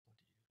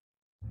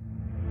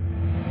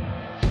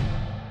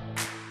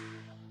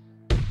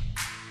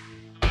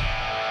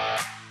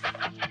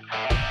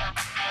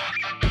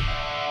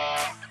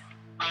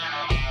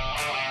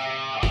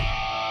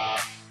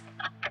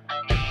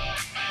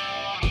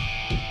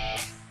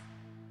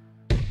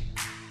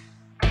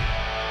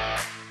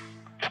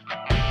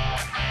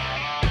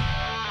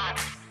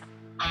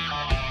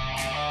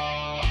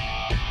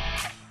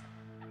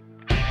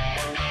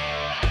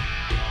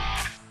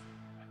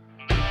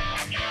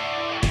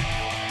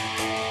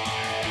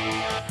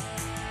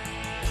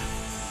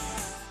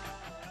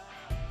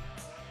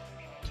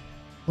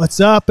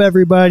What's up,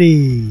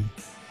 everybody?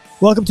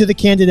 Welcome to the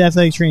Candid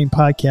Athletic Training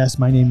Podcast.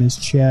 My name is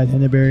Chad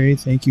Henneberry.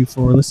 Thank you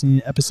for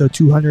listening to episode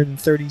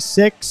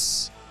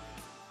 236.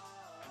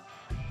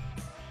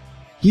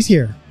 He's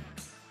here.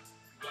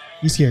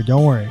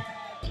 Don't worry.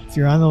 If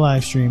you're on the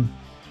live stream,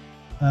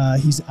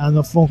 he's on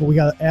the phone. We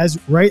got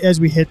right as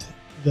we hit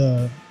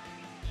the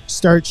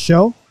start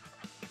show,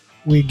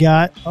 we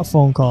got a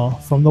phone call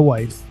from the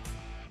wife.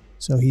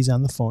 So he's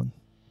on the phone.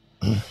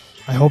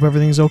 I hope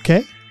everything's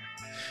okay.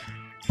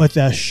 But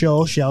the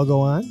show shall go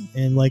on,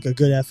 and like a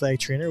good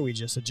athletic trainer, we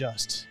just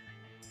adjust.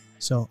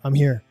 So I'm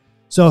here.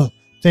 So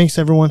thanks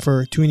everyone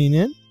for tuning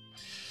in.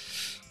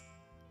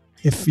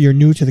 If you're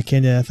new to the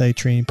Candid Athletic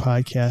Training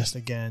Podcast,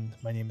 again,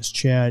 my name is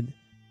Chad.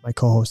 My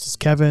co-host is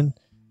Kevin.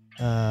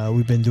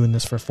 We've been doing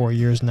this for 4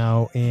 years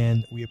now,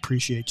 and we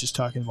appreciate just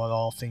talking about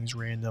all things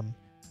random,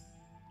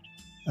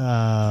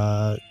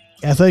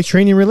 athletic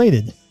training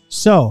related.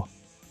 So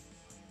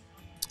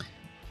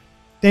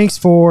thanks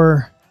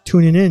for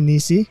tuning in,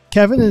 Nisi.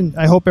 Kevin, and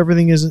I hope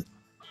everything is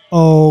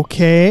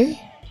okay.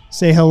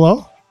 Say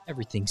hello.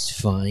 Everything's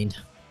fine.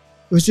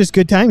 It was just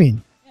good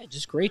timing. Yeah,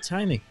 just great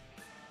timing.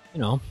 You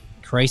know,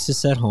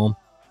 crisis at home,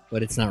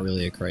 but it's not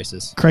really a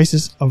crisis.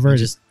 Crisis I averted.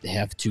 just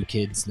have 2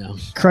 kids now.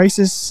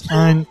 Crisis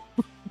on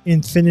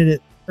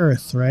Infinite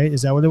Earth, right?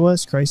 Is that what it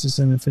was? Crisis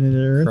on Infinite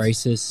Earth?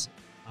 Crisis,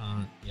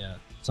 yeah,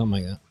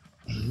 something like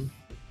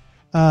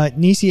that.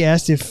 Nisi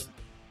asked if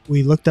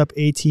we looked up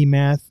AT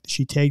math.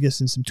 She tagged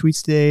us in some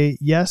tweets today.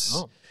 Yes.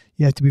 Oh.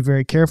 You have to be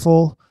very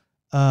careful.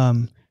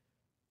 The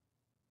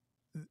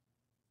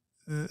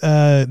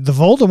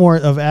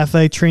Voldemort of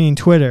athletic training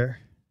Twitter,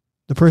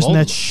 the person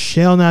that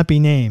shall not be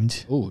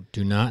named,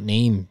 Do not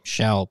name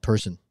shall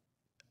person.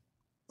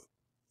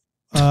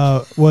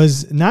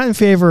 was not in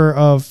favor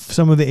of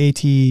some of the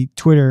AT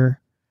Twitter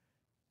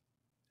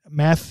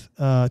math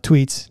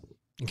tweets.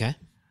 Okay.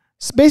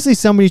 So basically,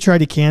 somebody tried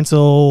to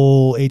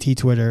cancel AT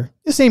Twitter.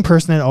 The same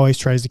person that always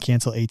tries to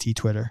cancel AT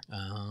Twitter.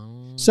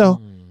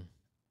 So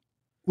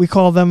we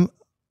call them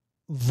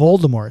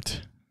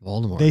Voldemort.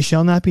 They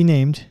shall not be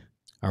named.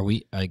 Are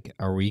we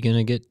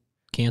gonna get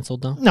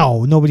canceled though?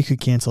 No, nobody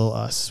could cancel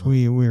us.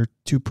 We're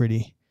too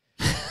pretty.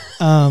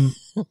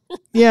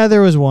 Yeah,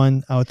 there was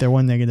one out there,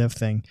 one negative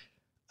thing.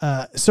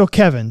 So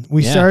Kevin,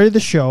 we started the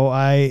show.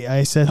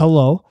 I said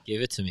hello.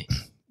 Give it to me.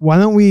 Why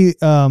don't we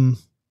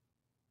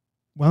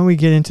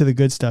get into the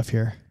good stuff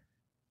here?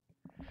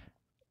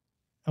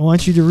 I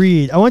want you to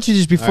read. I want you to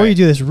just, before you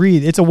do this,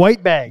 read. It's a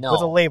white bag with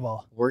a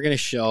label. We're going to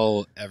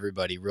show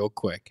everybody real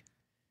quick.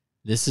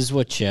 This is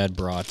what Chad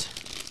brought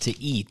to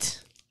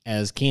eat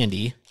as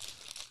candy.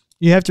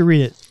 You have to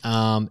read it.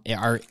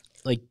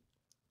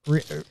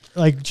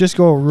 Just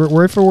go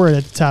word for word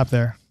at the top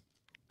there.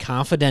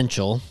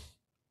 Confidential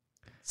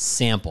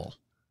sample,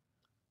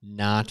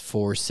 not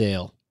for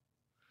sale.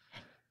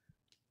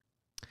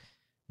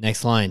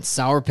 Next line,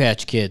 Sour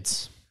Patch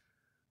Kids.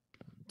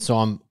 So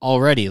I'm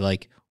already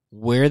like,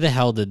 where the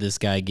hell did this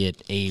guy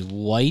get a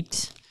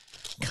white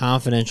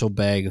confidential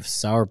bag of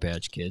Sour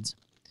Patch Kids?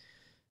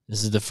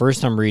 This is the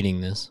first I'm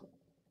reading this.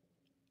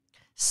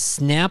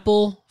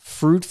 Snapple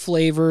fruit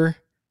flavor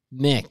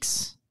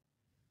mix.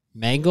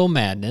 Mango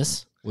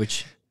Madness,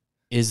 which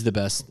is the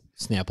best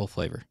Snapple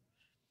flavor.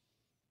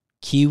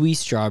 Kiwi,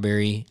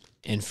 strawberry,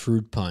 and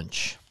fruit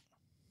punch.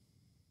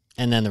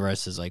 And then the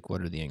rest is like,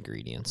 what are the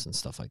ingredients and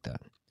stuff like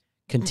that.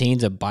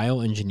 Contains a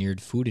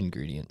bioengineered food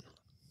ingredient.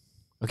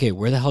 Okay,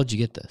 where the hell did you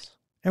get this?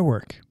 At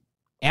work.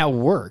 At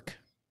work?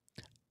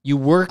 You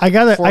work for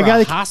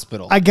a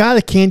hospital. I got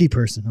a candy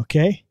person,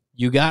 okay?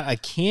 You got a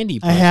candy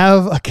person. I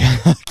have a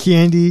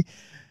candy.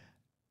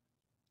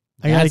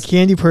 I got a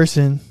candy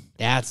person.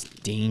 That's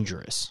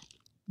dangerous.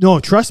 No,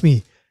 trust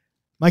me.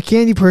 My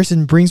candy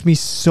person brings me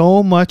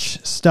so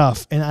much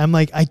stuff, and I'm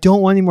like, I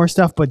don't want any more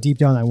stuff, but deep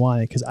down I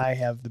want it because I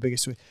have the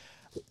biggest sweet.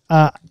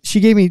 She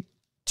gave me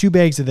 2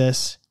 bags of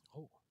this.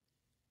 Oh,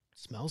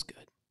 smells good.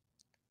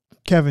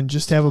 Kevin,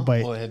 just have a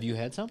bite. Oh, have you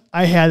had some?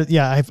 I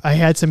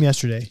had some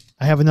yesterday.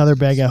 I have another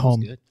bag at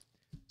home. Good.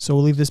 So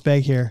we'll leave this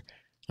bag here.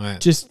 All right.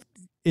 Just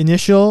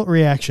initial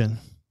reaction.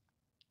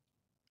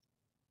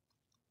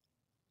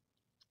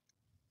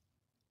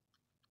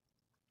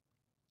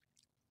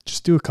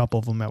 Just do a couple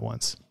of them at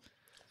once.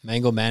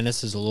 Mango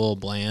Madness is a little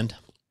bland.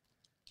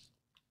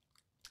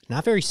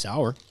 Not very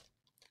sour.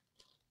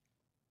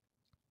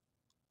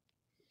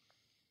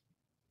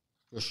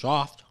 They're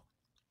soft.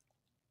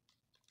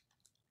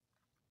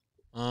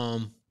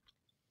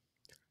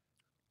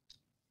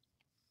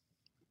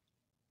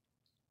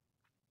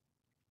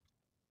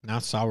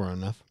 Not sour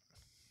enough.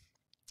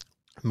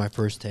 My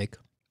first take.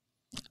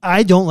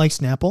 I don't like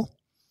Snapple.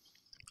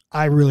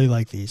 I really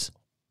like these.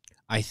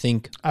 I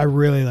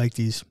really like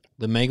these.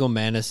 The Mango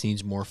Madness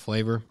needs more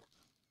flavor.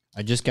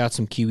 I just got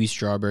some kiwi,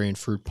 strawberry, and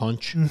fruit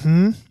punch.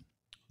 Mm-hmm.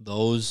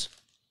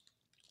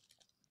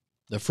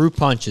 The fruit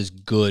punch is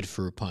good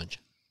fruit punch.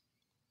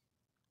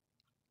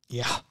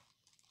 Yeah.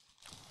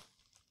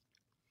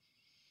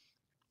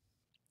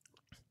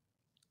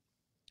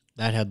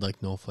 That had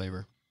like no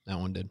flavor. That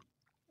one did.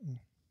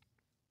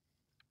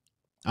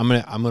 I'm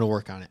gonna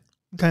work on it.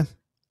 Okay.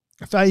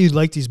 I thought you'd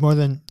like these more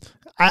than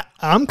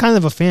I'm kind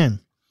of a fan.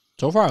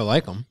 So far, I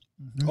like them.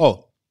 Mm-hmm.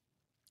 Oh,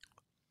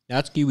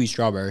 that's kiwi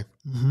strawberry.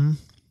 Mm-hmm.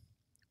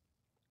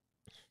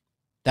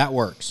 That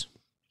works.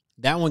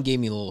 That one gave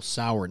me a little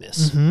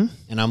sourness, Mm-hmm.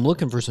 and I'm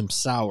looking for some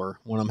sour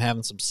when I'm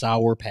having some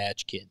Sour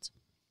Patch Kids.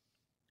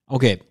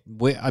 Okay,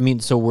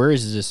 so where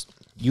is this?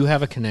 You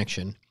have a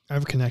connection. I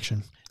have a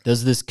connection.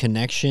 Does this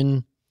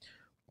connection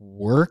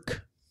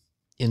work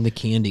in the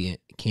candy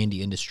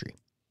industry?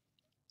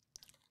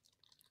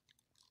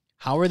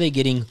 How are they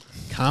getting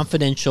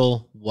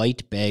confidential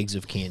white bags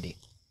of candy?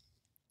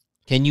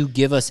 Can you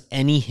give us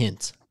any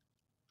hints?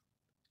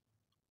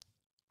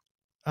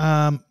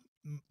 The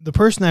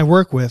person I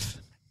work with.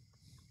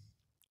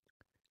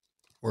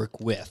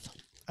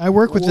 I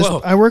work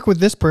with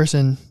this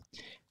person,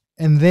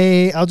 and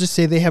I'll just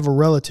say they have a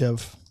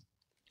relative.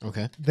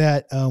 Okay.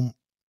 That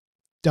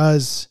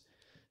does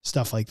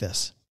stuff like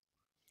this.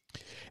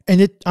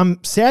 And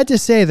I'm sad to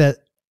say that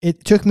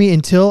it took me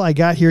until I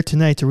got here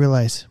tonight to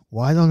realize,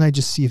 why don't I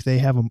just see if they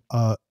have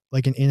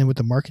like an in with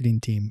the marketing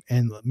team,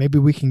 and maybe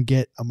we can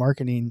get a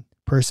marketing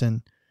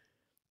person.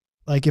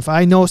 Like if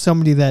I know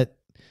somebody that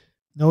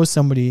knows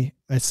somebody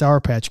at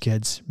Sour Patch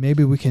Kids,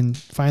 maybe we can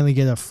finally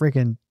get a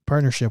freaking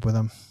partnership with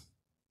them.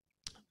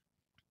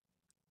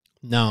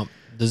 Now,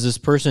 does this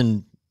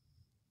person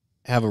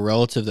have a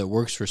relative that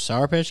works for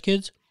Sour Patch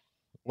Kids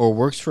or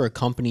works for a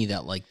company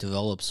that like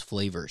develops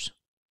flavors?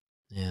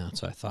 Yeah,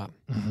 that's what I thought.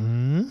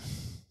 Mm-hmm.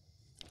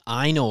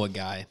 I know a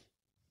guy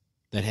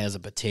that has a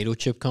potato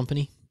chip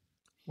company.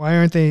 Why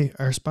aren't they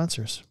our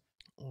sponsors?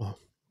 Oh,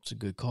 it's a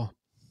good call.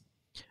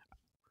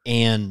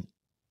 And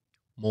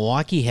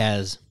Milwaukee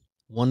has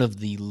one of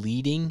the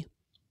leading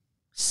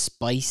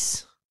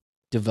spice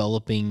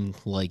developing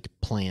like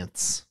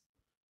plants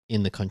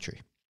in the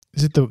country.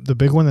 Is it the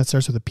big one that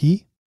starts with a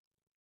P?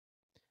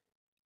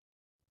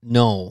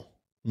 No.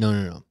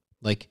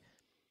 Like,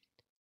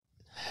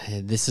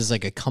 this is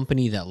like a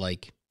company that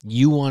like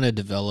you want to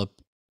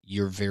develop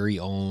your very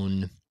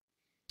own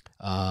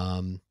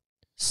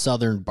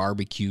Southern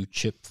barbecue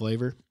chip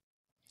flavor.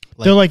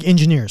 They're like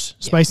engineers,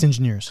 spice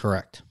engineers.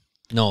 Correct.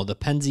 No, the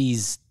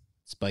Penzeys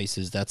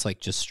spices, that's like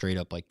just straight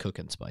up like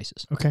cooking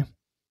spices. Okay.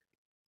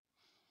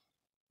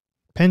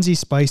 Penzeys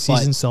spice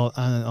seasoned salt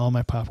on all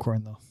my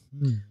popcorn though.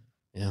 Mm.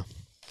 Yeah.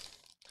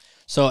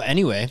 So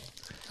anyway,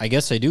 I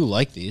guess I do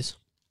like these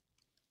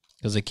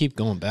because I keep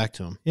going back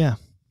to them. Yeah.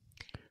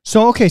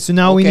 So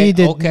now we need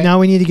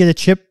to get a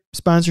chip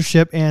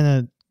sponsorship and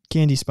a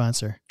candy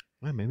sponsor.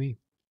 Well, maybe.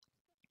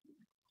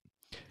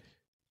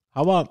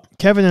 How about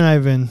Kevin and I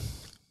have been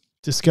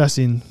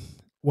discussing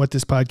what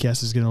this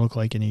podcast is going to look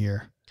like in a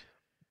year.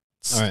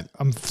 All right.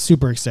 I'm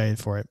super excited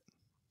for it.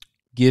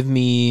 Give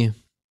me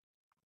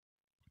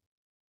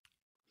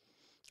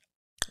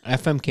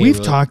FMK.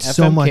 We've talked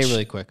so FMK much.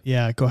 Really quick.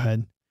 Yeah, go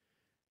ahead.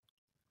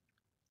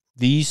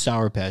 These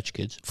Sour Patch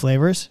Kids.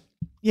 Flavors?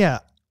 Yeah.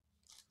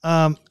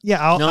 No.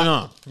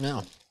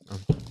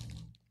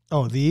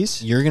 Oh,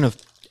 these? You're going to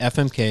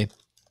FMK.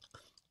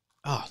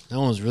 Oh, that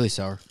one was really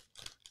sour.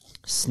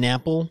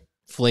 Snapple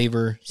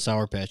flavor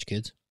Sour Patch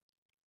Kids.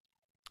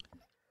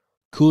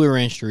 Cooler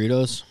Ranch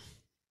Doritos.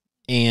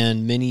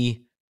 And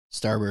mini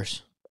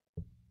Starburst.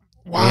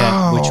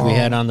 Wow. Which we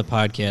had on the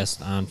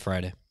podcast on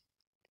Friday.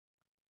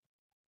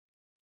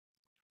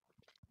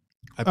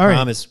 I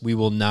promise we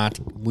will not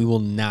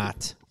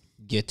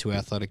get to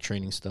athletic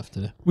training stuff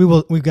today.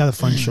 We've got a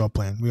fun show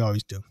plan. We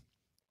always do.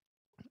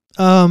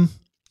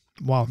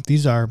 Wow,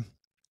 these are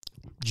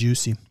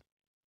juicy.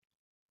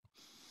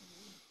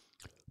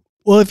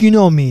 Well, if you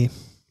know me,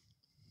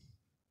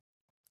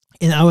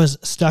 and I was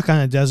stuck on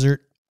a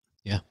desert,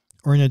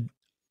 or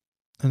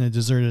on a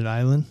deserted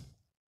island,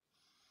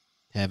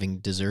 having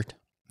dessert.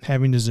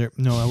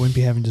 No, I wouldn't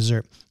be having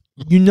dessert.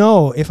 You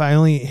know, if I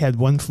only had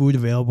one food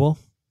available,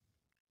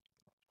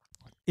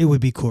 it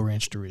would be Cool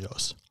Ranch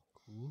Doritos.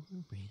 Cool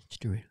Ranch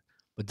Doritos.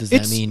 But does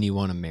that mean you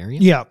want to marry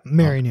him? Yeah,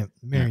 marrying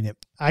him.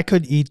 I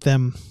could eat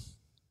them.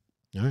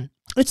 All right.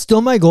 It's still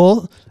my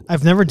goal.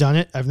 I've never done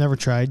it. I've never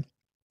tried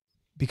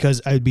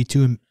because I would be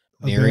too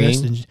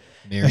embarrassed and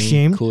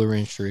ashamed. Cool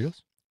Ranch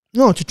Doritos?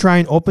 No, to try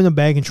and open a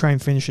bag and try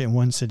and finish it in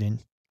one sitting.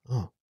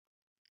 Oh.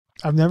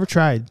 I've never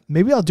tried.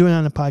 Maybe I'll do it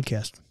on a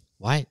podcast.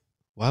 Why?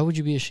 Why would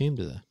you be ashamed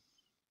of that?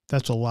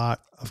 That's a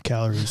lot of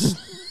calories.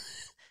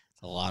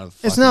 A lot of.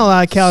 It's not a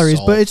lot of calories,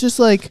 salt. But it's just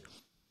like.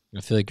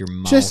 I feel like your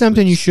mouth. Just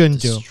something you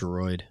shouldn't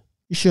destroyed. do.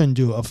 You shouldn't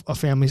do a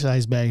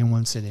family-sized bag in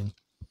one sitting.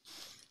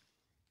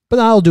 But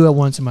I'll do it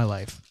once in my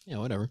life. Yeah,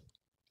 whatever.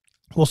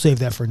 We'll save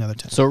that for another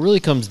time. So it really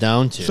comes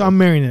down to. So I'm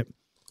marrying it.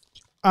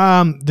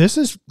 This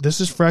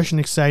is fresh and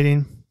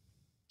exciting.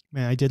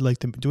 Man, I did like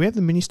them. Do we have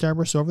the mini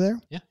Starburst over there?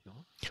 Yeah.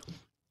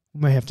 We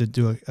might have to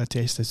do a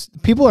taste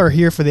test. People are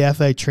here for the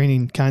athletic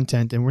training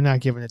content, and we're not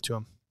giving it to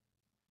them.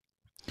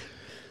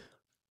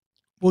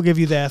 We'll give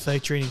you the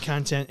athletic training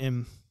content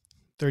in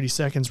 30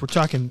 seconds. We're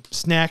talking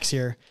snacks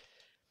here.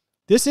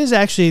 This is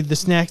actually the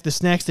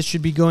snacks that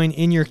should be going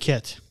in your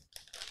kit.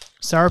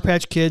 Sour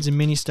Patch Kids and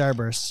mini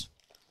Starbursts.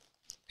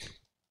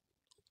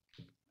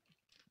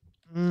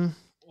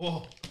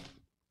 Oh.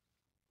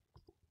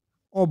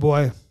 Oh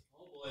boy.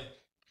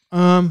 Oh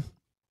boy.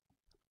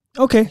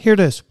 Okay, here it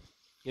is.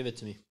 Give it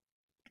to me.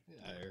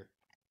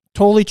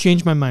 Totally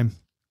changed my mind.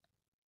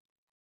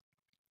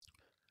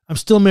 I'm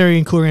still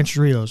marrying Cool Ranch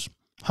Doritos.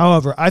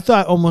 However, I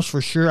thought almost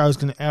for sure I was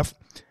going to F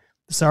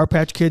the Sour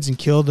Patch Kids and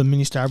kill the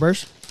mini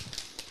Starburst.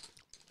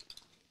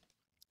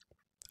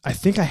 I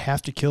think I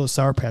have to kill the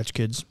Sour Patch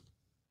Kids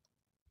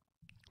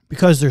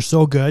because they're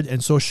so good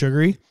and so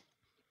sugary.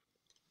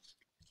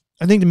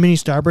 I think the mini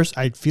Starburst,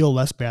 I'd feel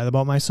less bad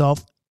about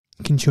myself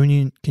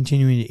continuing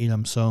to eat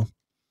them. So,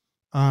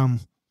 and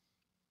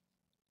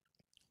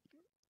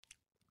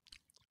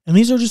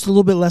these are just a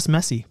little bit less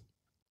messy.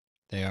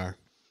 They are.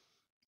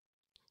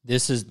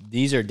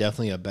 These are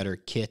definitely a better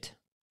kit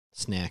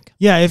snack.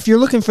 Yeah, if you're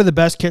looking for the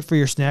best kit for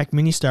your snack,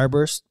 mini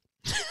Starburst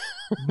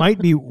might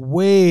be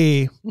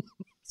way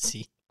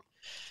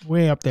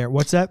up there.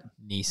 What's that?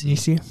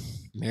 Nisi.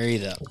 Marry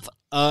the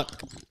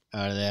fuck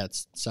out of that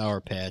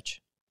Sour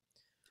Patch.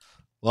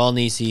 Well,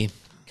 Nisi,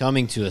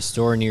 coming to a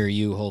store near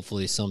you,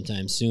 hopefully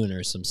sometime soon,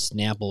 or some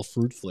Snapple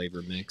fruit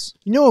flavor mix.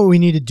 You know what we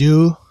need to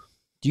do?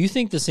 Do you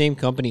think the same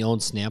company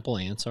owns Snapple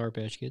and Sour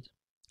Patch Kids?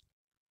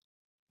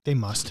 They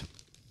must.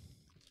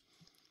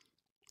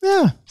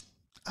 Yeah.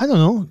 I don't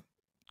know.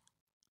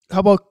 How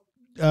about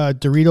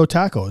Dorito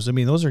tacos? I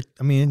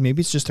mean, maybe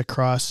it's just a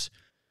cross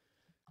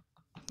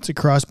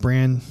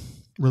brand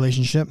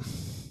relationship.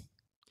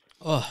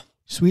 Oh,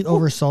 sweet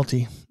over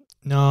salty.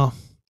 No.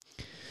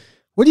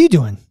 What are you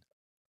doing?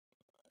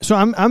 So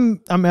I'm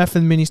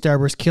effing mini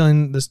Starburst,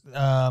 killing this.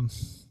 I'm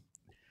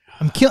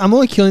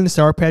only killing the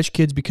Sour Patch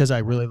Kids because I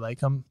really like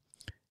them.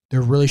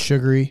 They're really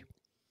sugary,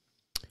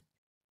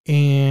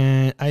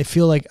 and I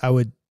feel like I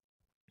would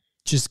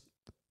just.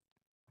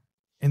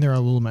 And they're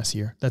a little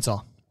messier. That's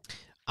all.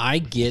 I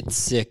get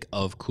sick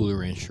of Cool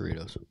Ranch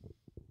Doritos,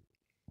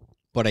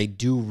 but I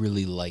do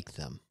really like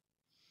them.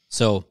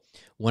 So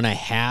when I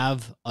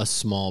have a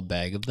small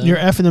bag of them, you're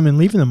effing them and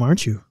leaving them,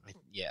 aren't you?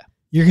 Yeah.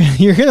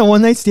 You're gonna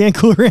one night stand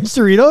Cool Ranch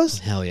Doritos?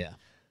 Hell yeah.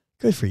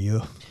 Good for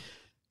you.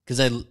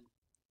 Because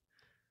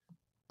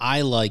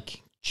I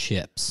like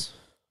chips.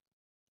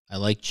 I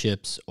like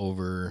chips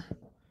over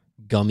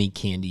gummy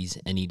candies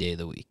any day of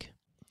the week.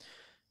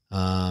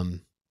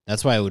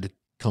 That's why I would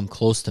come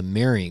close to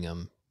marrying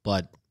them,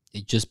 but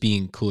it just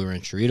being Cool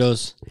Ranch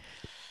Doritos,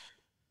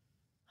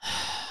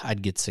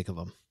 I'd get sick of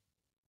them.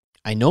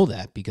 I know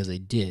that because I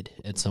did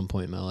at some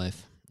point in my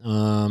life.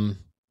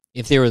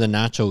 If they were the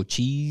nacho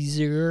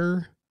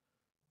cheeser,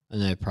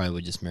 then I probably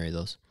would just marry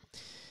those.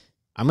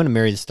 I'm going to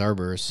marry the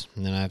Starburst,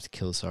 and then I have to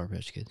kill the Sour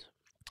Patch Kids.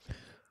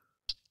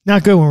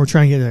 Not good when we're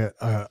trying to get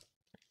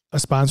a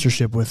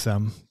sponsorship with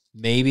them.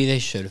 Maybe they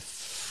should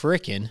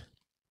frickin'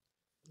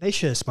 They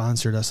should have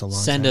sponsored us a long time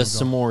ago. Send us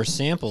some more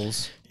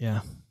samples. Yeah.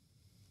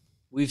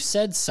 We've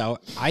said sour.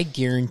 I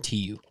guarantee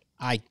you,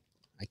 I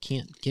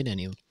can't get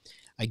any of them.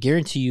 I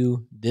guarantee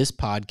you this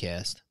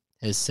podcast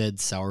has said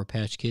Sour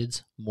Patch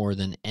Kids more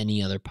than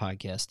any other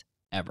podcast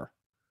ever.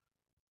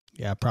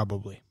 Yeah,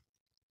 probably.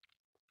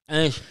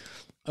 And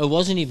it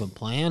wasn't even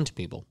planned,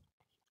 people.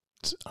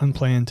 It's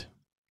unplanned.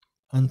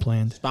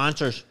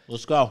 Sponsors,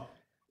 let's go.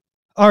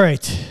 All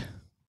right.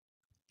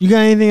 You got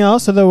anything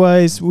else?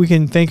 Otherwise, we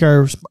can thank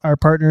our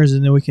partners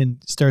and then we can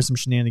start some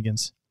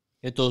shenanigans.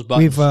 Hit those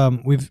buttons.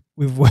 We've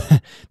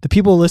the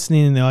people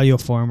listening in the audio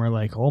form are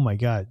like, oh my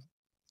God,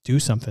 do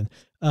something.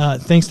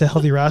 Thanks to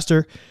Healthy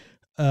Roster.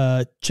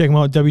 Check them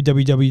out,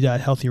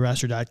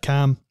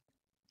 www.healthyroster.com.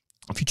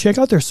 If you check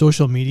out their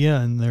social media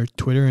and their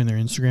Twitter and their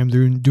Instagram,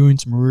 they're doing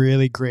some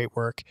really great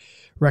work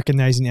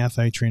recognizing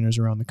athletic trainers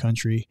around the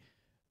country.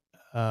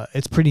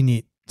 It's pretty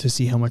neat to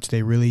see how much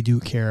they really do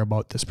care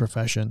about this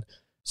profession.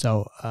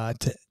 So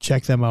to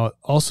check them out.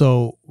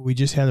 Also, we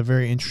just had a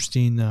very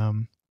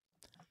interesting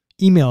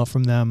email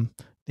from them.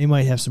 They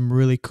might have some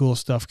really cool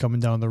stuff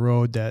coming down the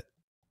road that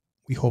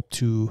we hope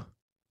to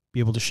be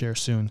able to share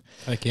soon.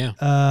 Heck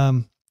yeah.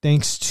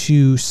 Thanks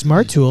to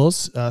Smart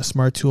Tools,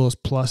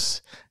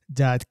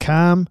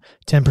 smarttoolsplus.com,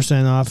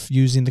 10% off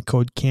using the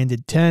code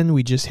CANDID10.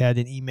 We just had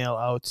an email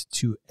out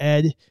to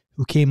Ed,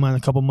 who came on a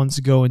couple months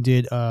ago and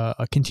did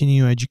a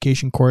continuing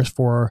education course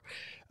for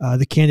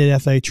the Candid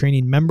Athletic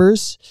Training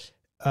members.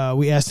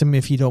 We asked him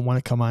if he don't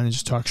want to come on and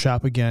just talk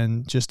shop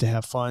again, just to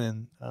have fun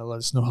and let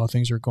us know how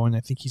things are going. I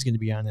think he's going to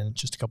be on in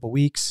just a couple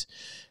weeks.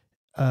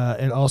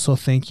 And also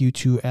thank you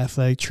to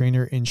Athletic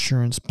Trainer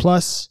Insurance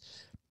Plus,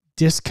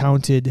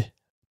 discounted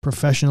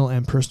professional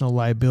and personal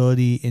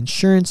liability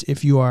insurance.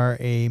 If you are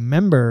a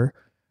member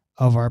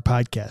of our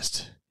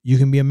podcast, you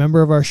can be a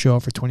member of our show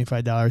for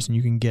 $25 and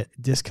you can get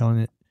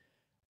discounted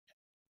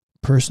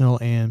personal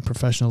and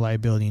professional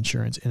liability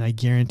insurance. And I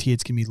guarantee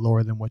it's going to be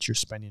lower than what you're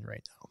spending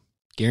right now.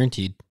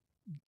 Guaranteed.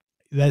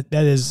 That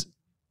is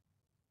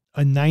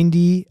a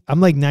 90. I'm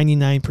like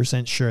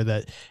 99% sure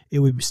that it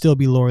would still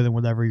be lower than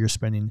whatever you're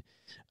spending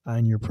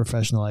on your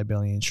professional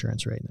liability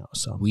insurance right now.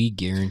 So we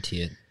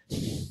guarantee it.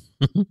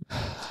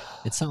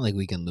 It's not like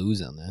we can lose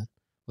on that.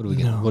 What are we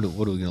gonna what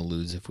are we gonna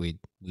lose if we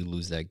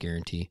lose that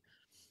guarantee?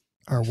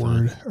 Our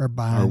Fun. word, our Our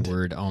bond.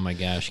 word. Oh my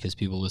gosh, because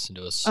people listen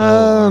to us so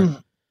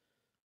hard.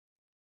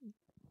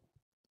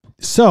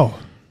 So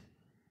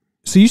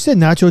you said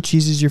nacho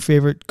cheese is your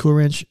favorite Cool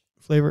Ranch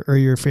flavor or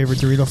your favorite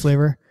Dorito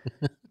flavor?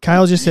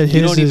 Kyle just said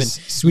You his don't even- is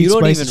sweet you don't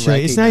spicy even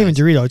chili. It's not even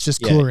recognize- Dorito. It's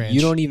just Yeah, Cool Ranch.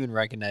 you don't even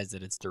recognize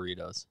that it's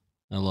Doritos.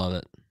 I love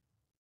it.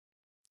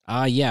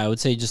 Yeah, I would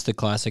say just the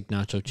classic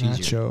nacho cheese.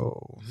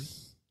 Nacho.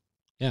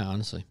 Yeah,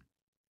 honestly.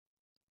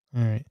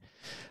 All right.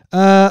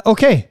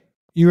 Okay.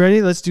 You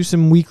ready? Let's do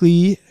some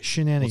weekly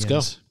shenanigans.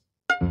 Let's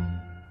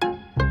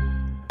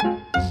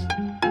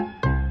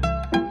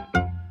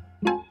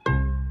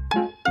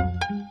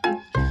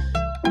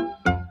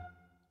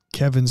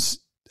Kevin's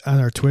on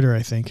our Twitter,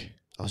 I think.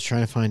 I was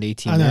trying to find On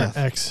ATMF.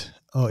 our X.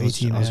 Oh, I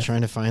was 18.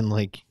 trying to find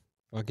like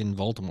fucking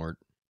Voldemort.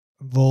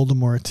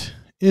 Voldemort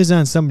is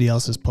on somebody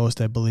else's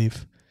post, I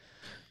believe.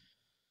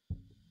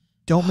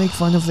 Don't make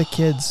fun of the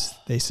kids,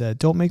 they said.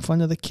 Don't make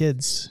fun of the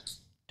kids.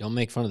 Don't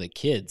make fun of the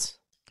kids.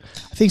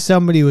 I think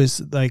somebody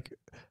was like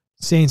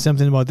saying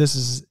something about this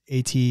is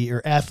AT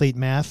or athlete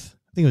math.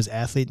 I think it was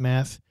athlete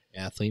math.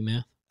 Athlete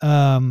math.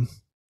 And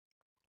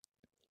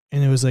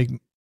it was like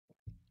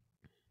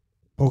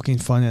poking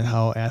fun at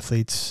how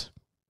athletes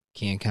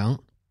Can't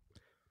count.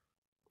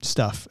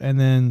 stuff. And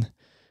then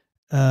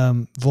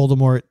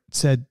Voldemort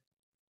said,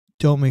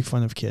 don't make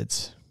fun of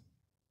kids.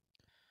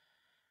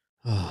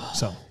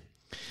 So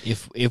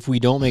if we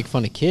don't make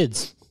fun of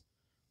kids,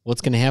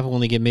 what's going to happen when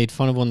they get made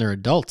fun of when they're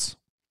adults?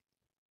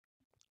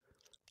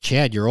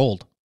 Chad, you're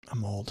old.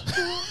 I'm old.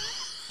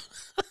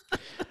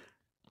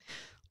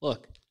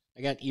 Look,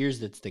 I got ears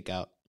that stick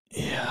out,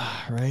 Yeah,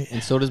 right.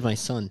 and so does my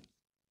son.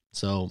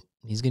 So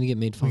he's going to get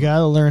made fun We of.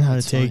 gotta learn how to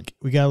That's take.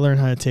 We gotta learn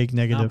how to take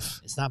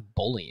negative. It's not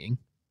bullying.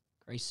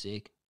 Christ's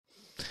sake.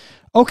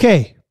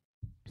 Okay.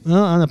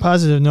 Well, on a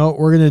positive note,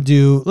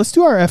 let's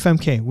do our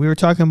FMK. We were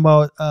talking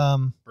about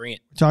Bring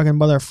it.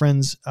 our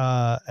friends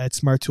at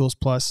Smart Tools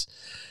Plus,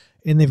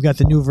 and they've got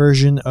the new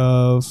version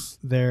of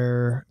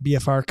their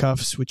BFR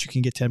cuffs, which you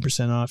can get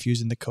 10% off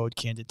using the code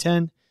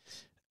Candid10.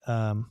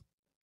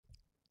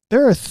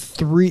 There are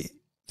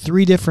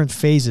three different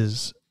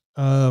phases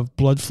of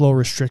blood flow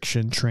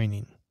restriction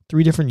training,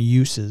 3 different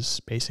uses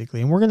basically,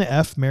 and we're going to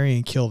F, marry,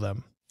 and kill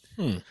them.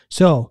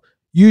 So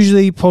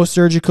usually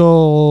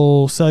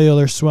post-surgical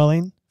cellular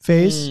swelling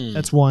phase.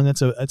 That's one.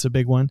 That's a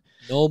big one.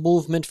 No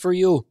movement for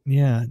you.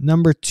 Yeah.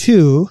 Number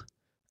 2,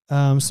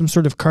 some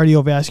sort of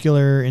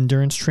cardiovascular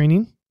endurance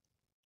training.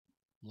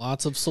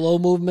 Lots of slow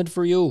movement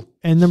for you.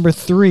 And number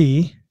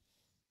 3,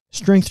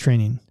 strength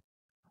training.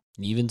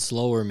 Even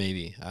slower,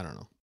 maybe. I don't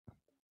know.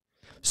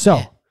 So,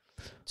 Yeah.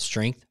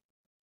 Strength,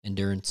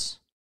 endurance,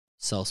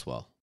 cell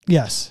swell.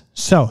 yes.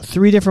 So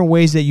 3 different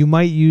ways that you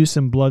might use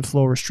some blood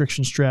flow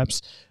restriction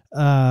straps.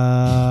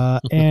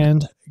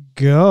 And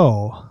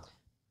go.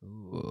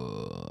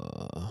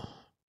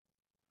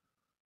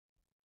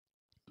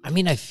 I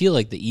mean, I feel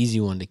like the easy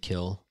one to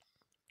kill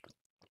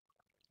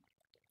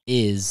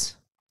is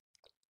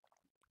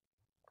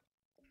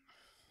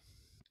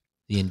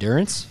the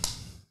endurance.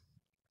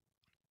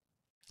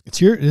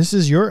 This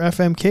is your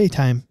FMK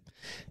time.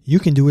 You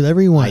can do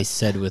whatever you want. I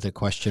said with a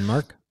question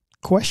mark.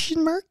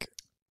 Question mark?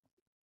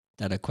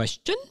 That a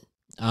question?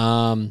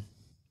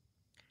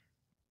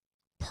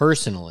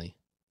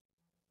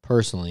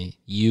 Personally,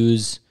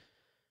 use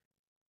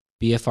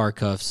BFR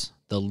cuffs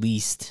the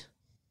least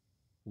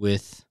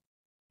with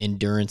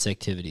endurance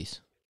activities.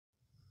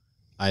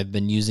 I've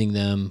been using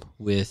them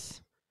with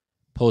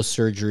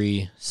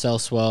post-surgery, cell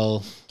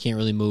swell, can't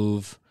really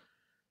move.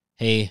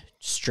 Hey,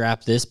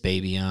 strap this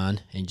baby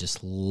on and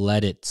just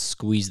let it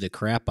squeeze the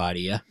crap out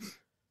of you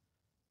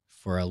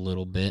for a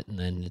little bit, and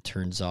then it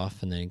turns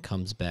off, and then it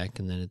comes back,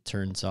 and then it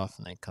turns off,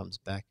 and then it comes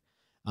back.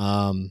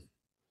 And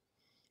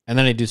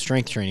then I do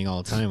strength training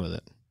all the time with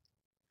it.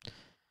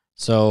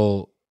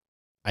 So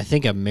I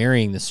think I'm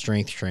marrying the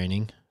strength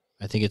training.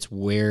 I think it's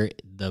where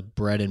the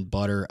bread and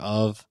butter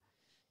of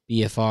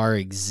BFR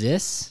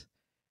exists.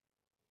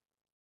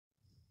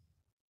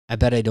 I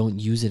bet I don't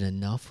use it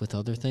enough with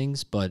other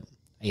things, but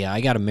yeah,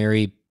 I got to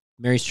marry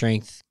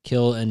strength,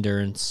 kill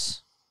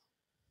endurance,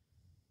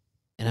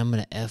 and I'm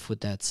going to F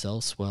with that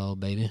cell swell,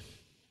 baby.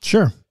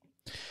 Sure.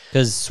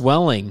 Because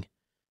swelling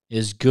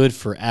is good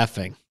for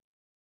effing.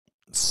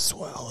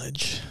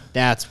 Swellage.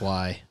 That's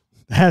why.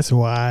 That's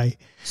why.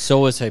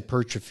 So is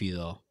hypertrophy,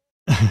 though.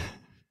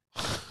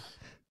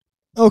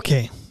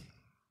 Okay.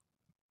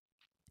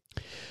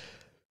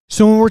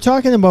 So when we're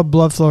talking about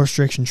blood flow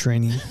restriction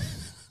training,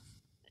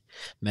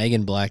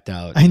 Megan blacked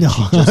out. I know.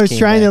 She just I was came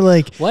trying to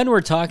back. When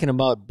we're talking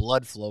about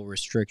blood flow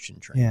restriction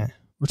training, yeah,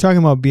 we're talking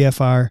about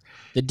BFR,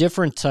 the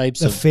different types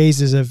the of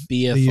phases of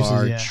the BFR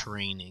uses, yeah.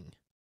 training.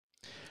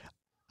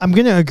 I'm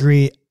going to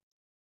agree.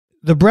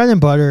 The bread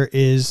and butter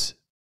is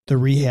the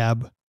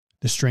rehab,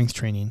 the strength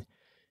training.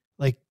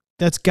 Like,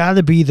 that's got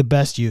to be the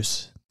best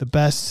use, the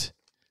best,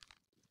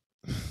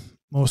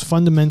 most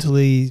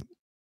fundamentally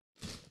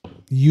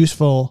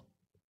useful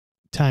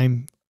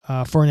time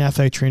for an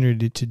athletic trainer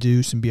to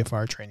do some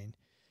BFR training.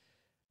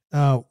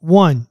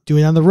 1, do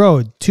it on the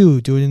road.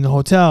 2, do it in the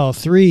hotel.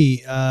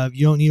 3,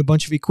 you don't need a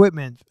bunch of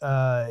equipment.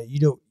 You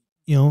don't,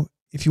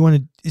 if you want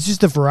to, it's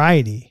just a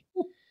variety.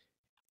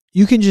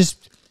 You can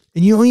just,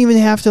 and you don't even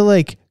have to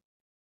like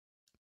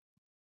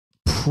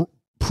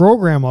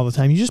program all the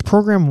time. You just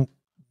program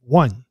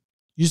 1.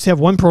 You just have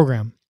 1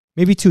 program,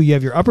 maybe 2. You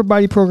have your upper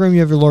body program.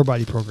 You have your lower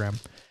body program.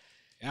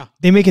 Yeah.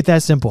 They make it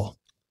that simple.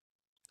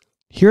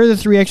 Here are the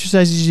 3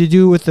 exercises you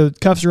do with the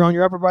cuffs around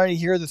your upper body.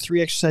 Here are the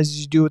 3 exercises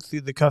you do with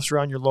the cuffs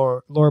around your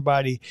lower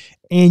body.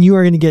 And you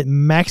are going to get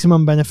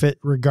maximum benefit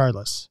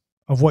regardless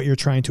of what you're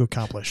trying to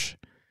accomplish.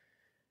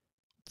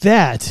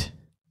 That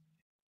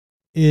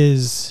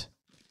is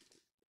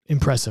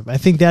impressive. I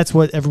think that's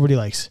what everybody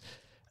likes.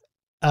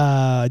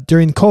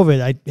 During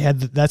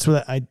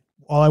COVID,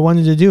 all I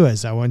wanted to do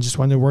is just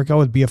wanted to work out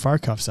with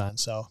BFR cuffs on.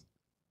 So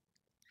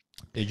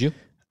did you?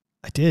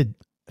 I did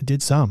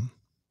some.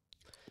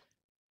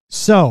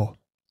 So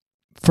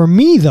for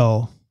me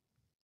though,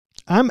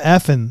 I'm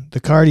effing the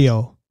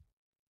cardio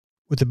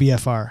with the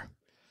BFR.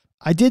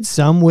 I did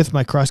some with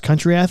my cross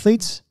country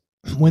athletes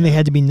when they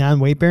had to be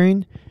non-weight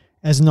bearing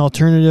as an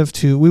alternative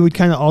to, we would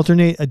kind of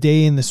alternate a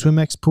day in the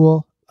SwimX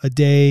pool, a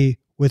day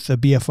with the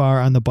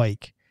BFR on the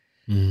bike.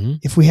 Mm-hmm.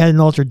 If we had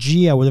an Ultra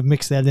G, I would have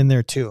mixed that in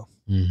there too.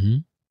 Mm-hmm.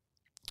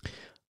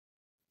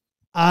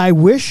 I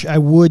wish I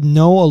would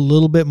know a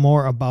little bit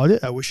more about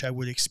it. I wish I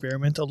would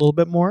experiment a little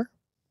bit more,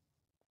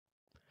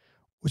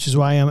 which is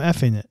why I'm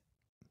effing it.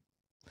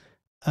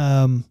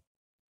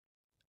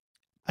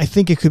 I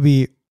think it could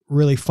be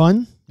really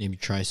fun. Maybe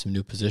try some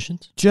new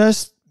positions.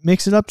 Just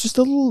mix it up just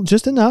a little,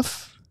 just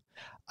enough.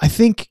 I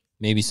think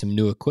maybe some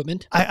new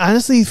equipment. I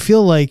honestly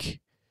feel like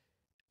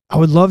I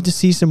would love to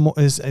see some more.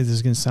 This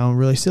is going to sound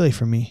really silly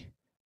for me.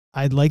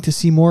 I'd like to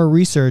see more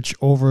research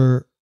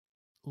over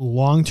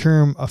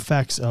long-term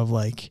effects of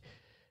like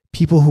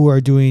people who are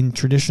doing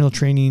traditional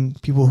training,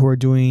 people who are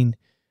doing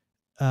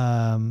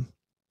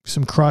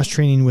some cross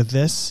training with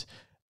this.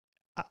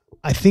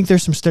 I think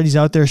there's some studies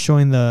out there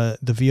showing the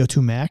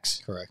VO2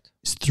 max. Correct.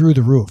 Is through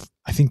the roof.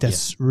 I think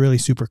that's really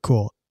super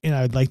cool. And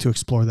I'd like to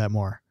explore that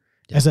more.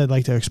 Yeah. As I'd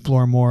like to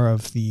explore more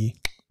of the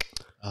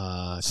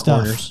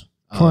stuff.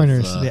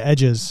 Corners, the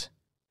edges.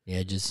 The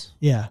edges.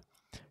 Yeah.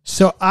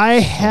 So I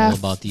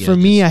have,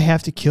 me, I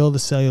have to kill the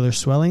cellular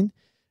swelling.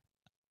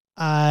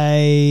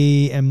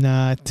 I am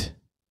not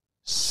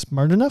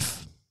smart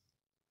enough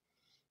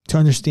to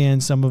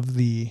understand some of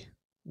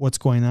what's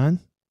going on.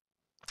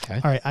 Okay.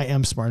 All right. I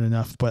am smart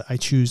enough, but I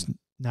choose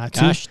not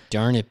to. Gosh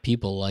darn it.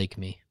 People like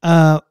me.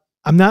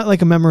 I'm not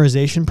like a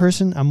memorization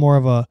person. I'm more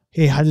of a,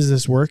 hey, how does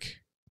this work?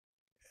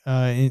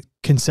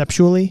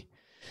 Conceptually.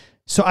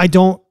 So I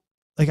don't,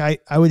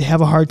 like, I would have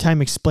a hard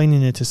time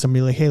explaining it to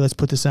somebody like, hey, let's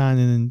put this on.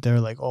 And then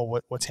they're like, oh,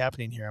 what's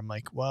happening here? I'm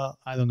like, well,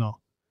 I don't know.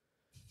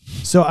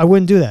 So I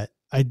wouldn't do that.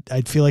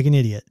 I'd feel like an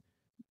idiot.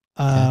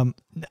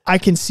 I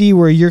can see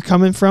where you're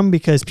coming from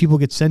because people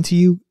get sent to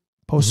you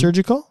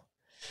post-surgical. Mm-hmm.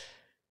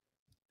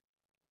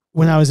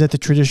 When I was at the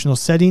traditional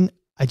setting,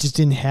 I just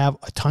didn't have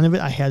a ton of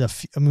it.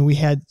 We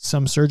had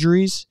some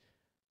surgeries.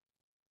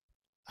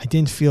 I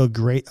didn't feel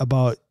great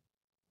about,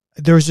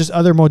 there was just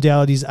other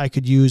modalities I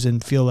could use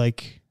and feel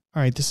like,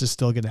 all right, this is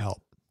still going to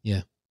help.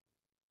 Yeah.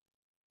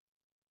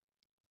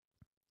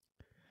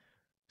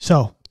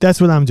 So that's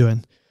what I'm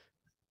doing.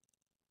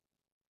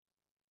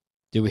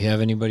 Did we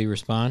have anybody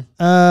respond?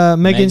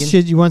 Megan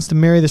wants to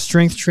marry the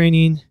strength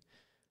training.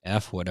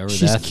 Whatever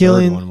she's that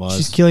killing, third one was.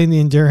 She's killing the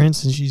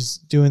endurance and she's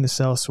doing the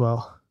cell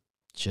swell.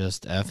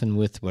 Just effing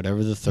with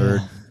whatever the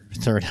third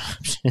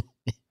option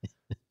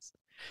is.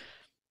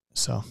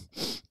 So,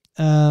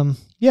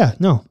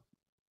 no.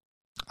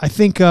 I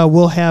think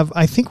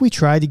I think we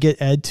tried to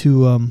get Ed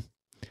to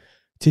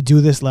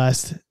do this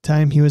last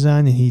time he was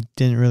on, and he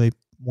didn't really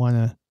want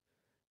to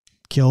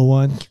kill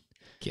one.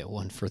 Get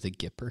one for the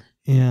Gipper.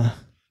 Yeah.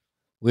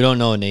 We don't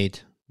know,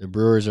 Nate. The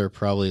Brewers are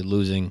probably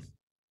losing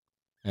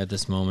at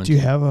this moment. Do you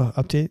have an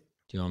update?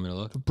 Do you want me to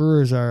look? The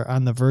Brewers are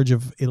on the verge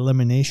of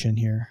elimination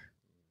here.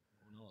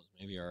 Who knows?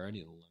 Maybe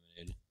already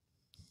eliminated.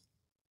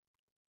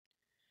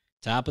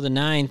 Top of the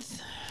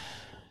 9th.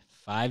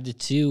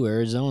 5-2,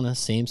 Arizona.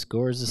 Same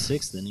score as the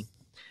 6th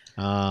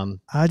inning.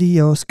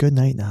 Adios. Good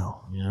night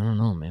now. Yeah, I don't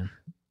know, man.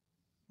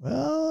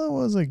 Well, it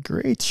was a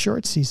great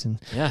short season.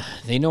 Yeah,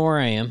 they know where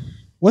I am.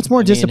 What's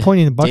more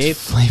disappointing than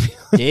Bucks?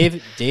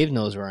 Dave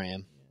knows where I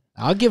am.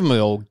 I'll give him an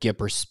old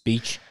Gipper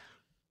speech.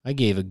 I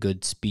gave a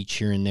good speech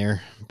here and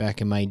there back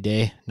in my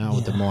day. Not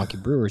with the Milwaukee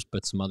Brewers,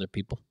 but some other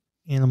people.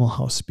 Animal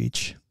House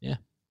speech. Yeah.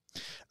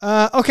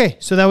 Okay,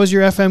 so that was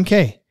your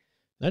FMK.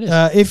 That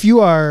is. If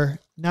you are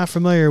not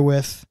familiar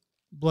with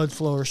blood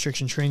flow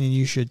restriction training,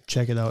 you should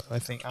check it out. I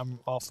think I'm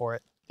all for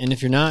it. And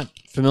if you're not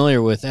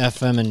familiar with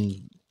FM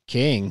and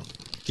King,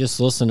 just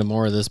listen to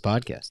more of this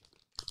podcast.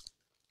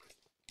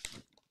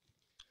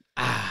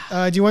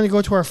 Do you want to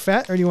go to our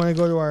fat or do you want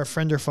to go to our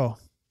friend or foe?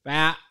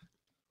 Fat.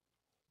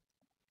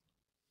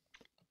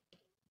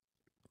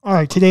 All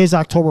right, today is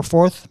October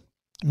 4th.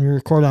 We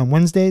record on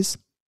Wednesdays.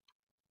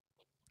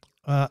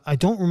 I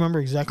don't remember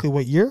exactly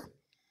what year,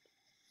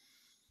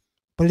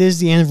 but it is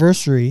the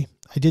anniversary.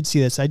 I did see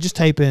this. I just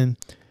type in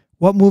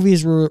what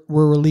movies were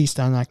released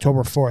on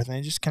October 4th, and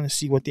I just kind of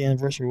see what the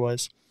anniversary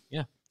was.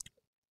 Yeah.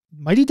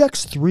 Mighty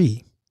Ducks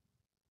 3.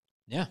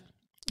 Yeah.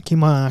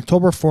 Came out on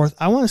October 4th.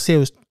 I want to say it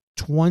was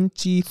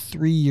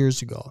 23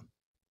 years ago.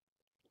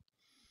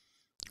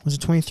 Was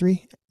it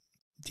 23?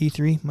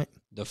 D3?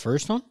 The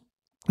first one?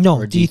 No,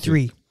 Or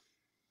D3.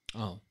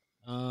 Oh.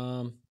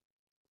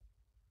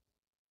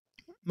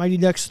 Mighty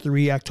Ducks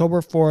 3,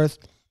 October 4th,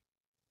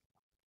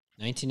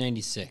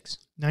 1996.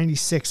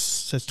 96.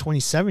 So it's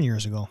 27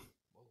 years ago.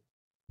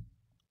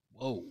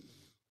 Whoa.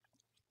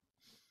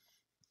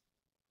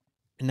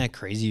 Isn't that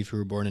crazy? If you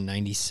were born in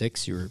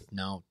 96, you were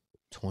now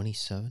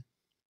 27?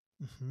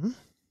 Mm-hmm.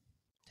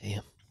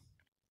 Damn.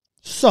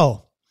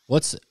 So,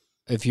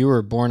 if you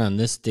were born on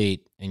this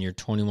date and you're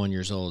 21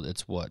 years old,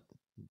 it's what?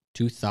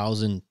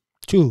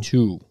 2002.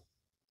 2.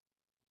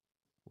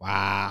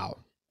 Wow.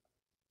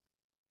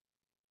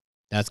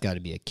 That's got to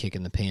be a kick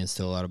in the pants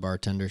to a lot of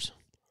bartenders.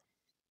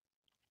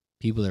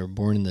 People that were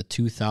born in the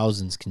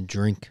 2000s can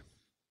drink.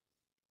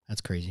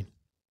 That's crazy.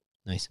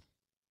 Nice.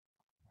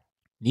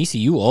 Nisi,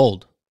 you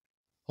old.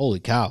 Holy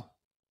cow.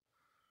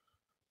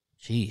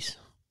 Jeez.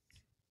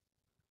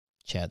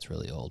 Chad's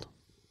really old.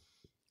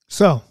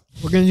 So,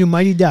 we're going to do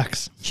Mighty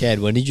Ducks. Chad,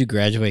 when did you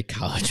graduate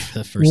college for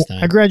the first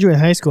time? I graduated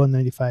high school in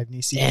 95,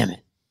 Nisi. Damn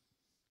it.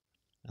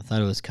 I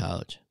thought it was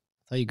college.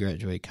 I thought you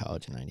graduated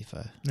college in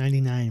 95.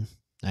 99.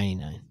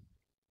 99.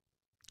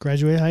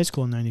 Graduated high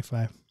school in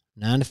 95.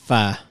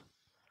 95.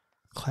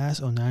 Class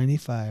of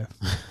 95.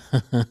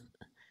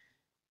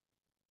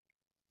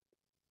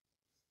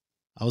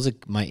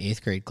 My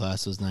 8th grade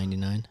class was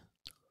 99.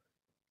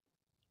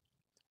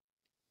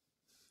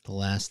 The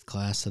last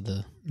class of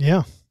the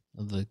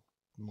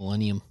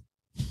millennium.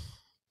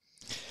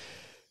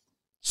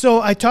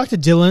 So I talked to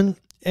Dylan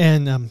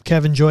and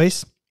Kevin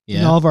Joyce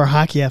and all of our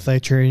hockey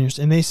athletic trainers,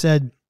 and they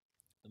said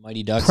The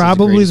Mighty Ducks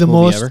probably is the the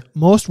greatest movie ever.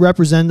 most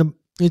representative.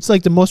 It's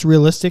like the most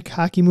realistic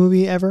hockey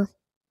movie ever.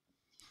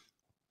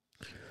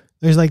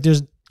 There's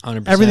 100%.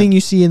 everything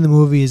you see in the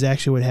movie is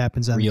actually what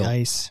happens on Real. the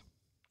ice.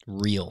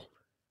 Real.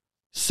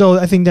 So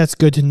I think that's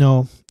good to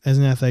know as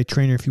an athletic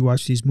trainer. If you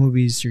watch these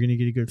movies, you're going to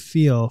get a good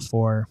feel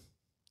for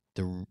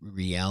The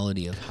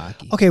reality of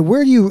hockey. Okay,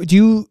 where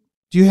do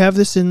you have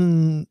this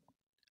in?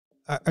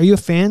 Are you a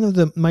fan of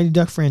the Mighty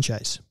Duck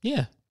franchise?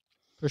 Yeah,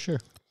 for sure.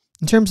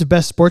 In terms of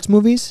best sports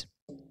movies,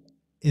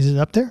 is it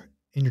up there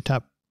in your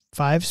top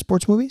 5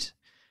 sports movies?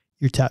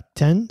 Your top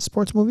 10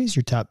 sports movies?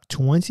 Your top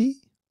 20?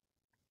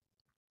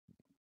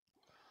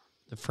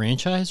 The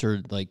franchise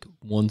or like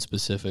one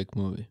specific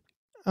movie?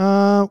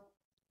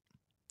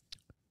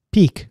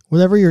 Peak.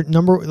 Whatever your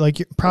number,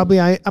 probably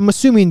I'm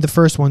assuming the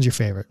first one's your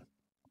favorite.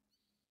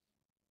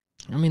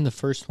 I mean, the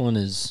first one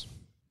is...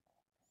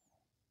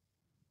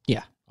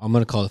 Yeah, I'm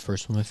going to call the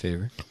first one my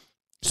favorite.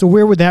 So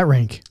where would that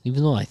rank?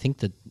 Even though I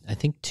think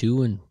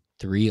 2 and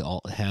 3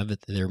 all have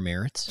their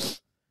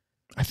merits.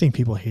 I think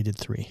people hated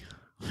 3.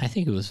 I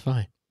think it was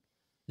fine.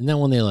 Isn't that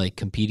when they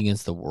compete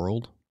against the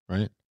world,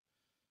 right?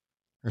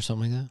 Or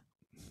something like that?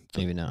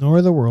 Maybe not.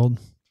 Nor the world.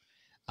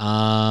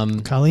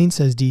 Colleen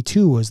says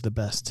D2 was the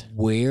best.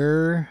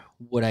 Where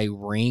would I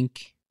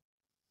rank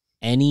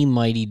any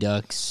Mighty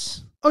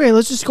Ducks? Okay,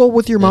 let's just go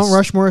with your Mount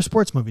Rushmore of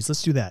sports movies.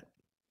 Let's do that.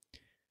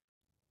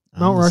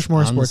 Mount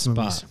Rushmore sports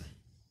movies.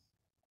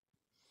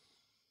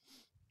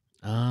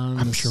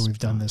 I'm sure we've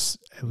done this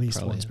at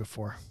least once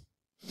before.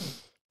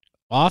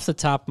 Off the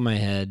top of my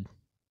head,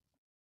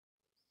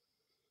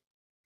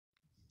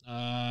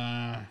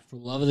 For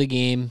Love of the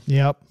Game.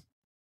 Yep.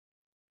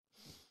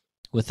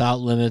 Without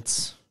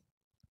Limits.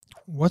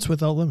 What's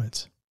Without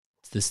Limits?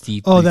 It's the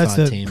Steve. Oh, that's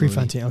the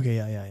Prefontaine. Okay,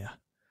 yeah.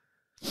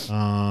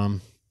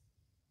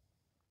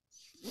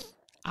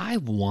 I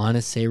want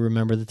to say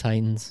Remember the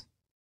Titans,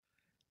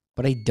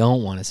 but I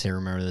don't want to say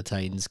Remember the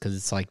Titans because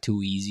it's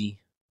too easy.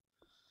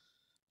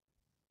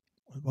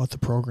 What about The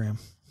Program?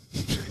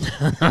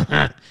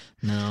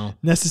 No.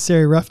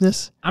 Necessary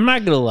Roughness? I'm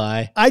not going to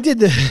lie. I did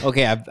the...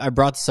 Okay, I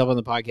brought this up on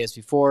the podcast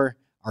before.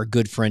 Our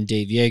good friend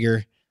Dave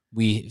Yeager,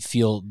 we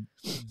feel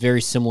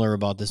very similar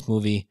about this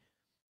movie.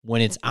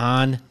 When it's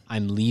on,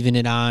 I'm leaving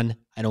it on.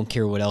 I don't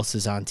care what else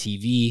is on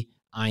TV.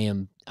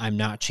 I'm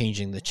not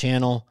changing the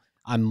channel.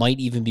 I might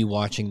even be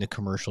watching the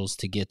commercials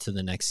to get to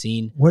the next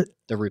scene. What?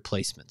 The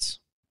Replacements.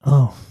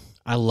 Oh.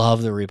 I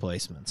love The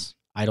Replacements.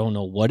 I don't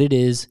know what it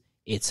is.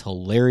 It's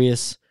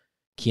hilarious.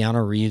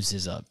 Keanu Reeves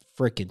is a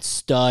freaking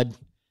stud.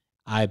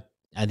 I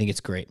think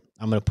it's great.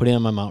 I'm going to put it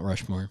on my Mount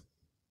Rushmore.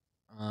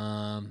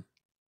 One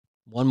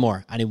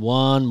more. I need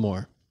one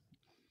more.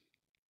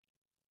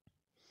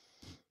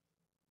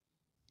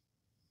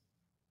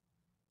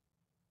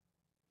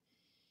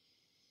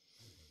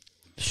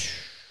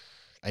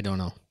 I don't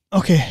know.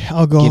 Okay,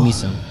 I'll go. Give me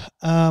some.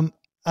 I'm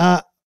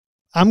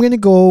going to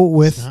go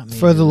with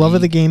For the Love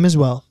of the Game as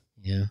well.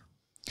 Yeah.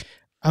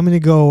 I'm going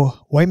to go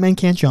White Men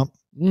Can't Jump.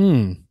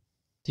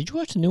 Did you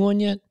watch the new one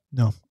yet?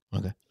 No.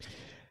 Okay.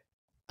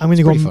 I'm going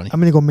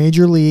to go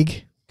Major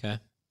League. Okay.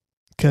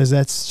 Because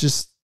that's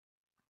just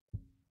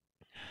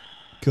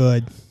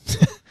good.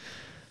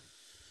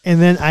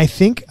 And then I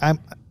think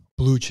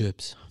Blue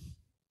Chips.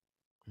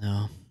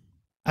 No.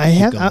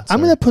 I'm going,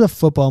 going to put a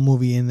football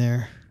movie in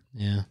there.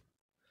 Yeah.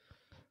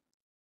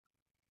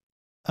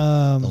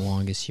 The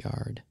Longest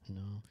Yard.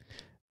 No.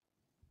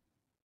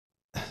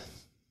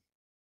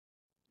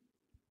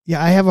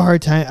 Yeah, I have a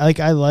hard time.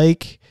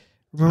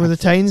 Remember the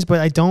Titans, but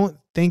I don't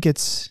think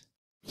it's.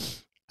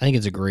 I think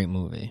it's a great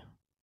movie.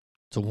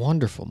 It's a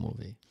wonderful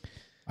movie.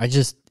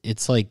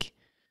 It's like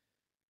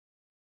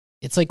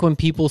when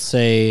people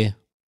say,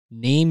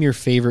 name your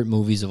favorite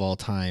movies of all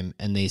time,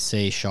 and they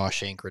say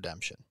Shawshank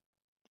Redemption.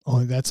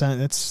 Oh, that's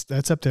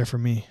up there for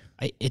me.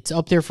 It's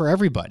up there for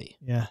everybody.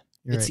 Yeah,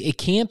 you're right. It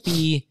can't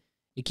be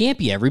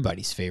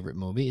everybody's favorite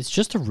movie. It's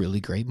just a really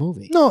great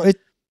movie. No,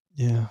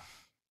 yeah.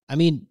 I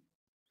mean,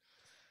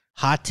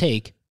 hot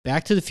take,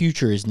 Back to the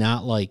Future is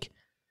not like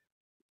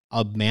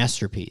a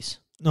masterpiece.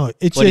 No,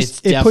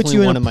 it's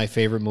definitely one of my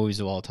favorite movies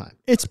of all time.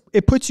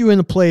 It puts you in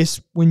a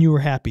place when you were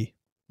happy.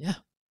 Yeah.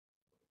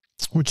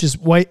 Which is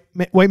White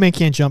Man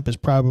Can't Jump is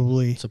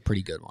probably it's a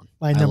pretty good one.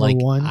 My number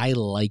one. I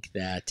like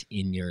that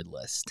in your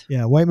list.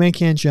 Yeah, White Man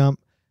Can't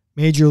Jump,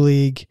 Major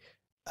League,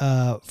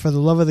 For the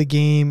Love of the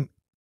Game,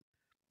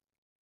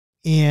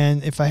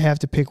 and if I have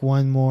to pick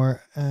one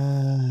more,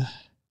 not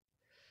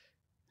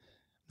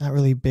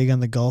really big on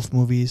the golf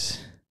movies.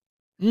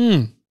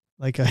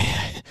 Like a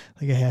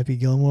Happy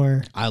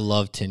Gilmore. I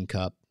love Tin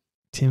Cup.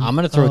 I'm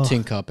gonna throw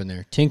Tin Cup in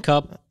there. Tin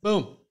Cup,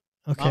 boom.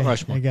 Okay, Mount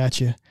Rushmore. I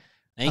got you.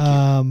 Thank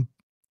you.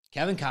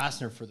 Kevin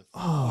Costner for the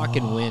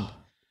fucking win.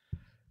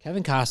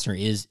 Kevin Costner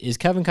is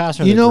Kevin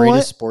Costner the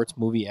greatest sports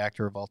movie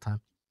actor of all time?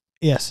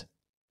 Yes.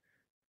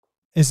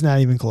 It's not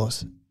even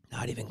close.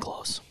 Not even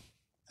close.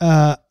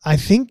 I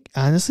think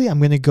honestly,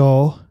 I'm gonna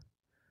go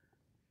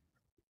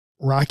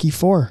Rocky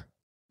IV.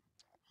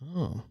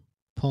 Oh,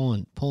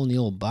 pulling the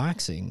old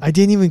boxing. I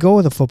didn't even go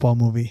with a football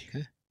movie.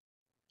 Okay.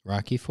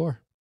 Rocky IV.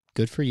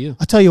 Good for you.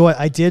 I'll tell you what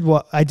I did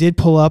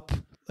pull up.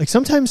 Like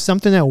sometimes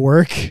something at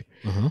work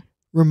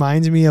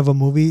reminds me of a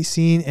movie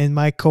scene, and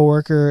my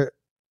coworker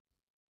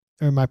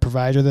or my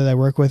provider that I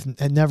work with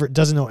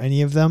doesn't know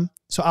any of them.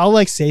 So I'll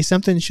like say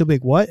something, and she'll be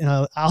like, "What?" And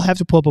I'll have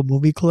to pull up a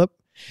movie clip.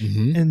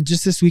 And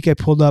just this week, I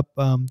pulled up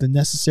the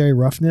Necessary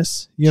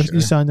Roughness.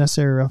 You saw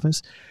Necessary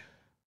Roughness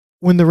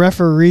when the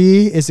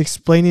referee is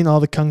explaining all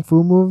the kung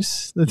fu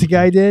moves that the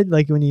guy did.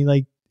 Like when he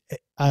I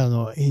don't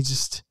know,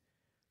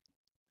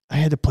 I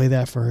had to play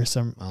that for her. I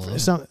don't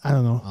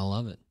know. I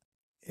love it.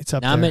 It's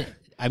up there.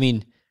 I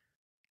mean,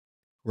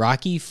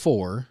 Rocky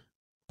IV,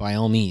 by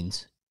all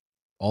means,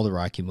 all the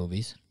Rocky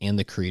movies and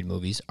the Creed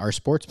movies are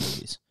sports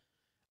movies.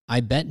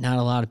 I bet not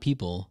a lot of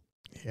people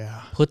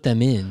put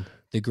them in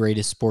the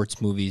greatest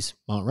sports movies,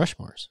 Mount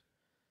Rushmores,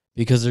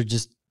 because they're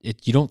just,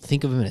 you don't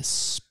think of them as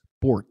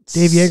sports.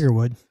 Dave Yeager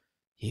would.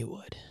 He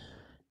would.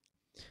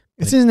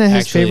 Isn't that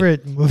his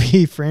favorite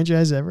movie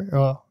franchise ever?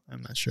 Oh,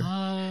 I'm not sure.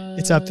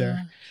 It's up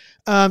there.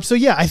 So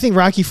yeah, I think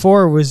Rocky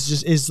IV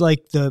is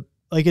like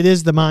it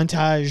is the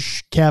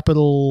montage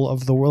capital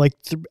of the world. Like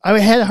I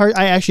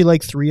actually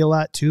like 3 a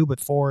lot too, but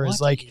 4 is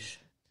like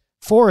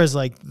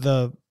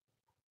the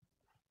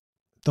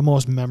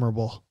most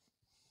memorable.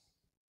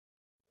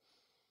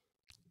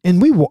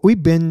 And we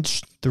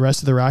binged the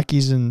rest of the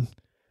Rockies, and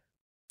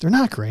they're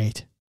not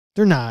great.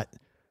 They're not.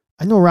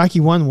 I know Rocky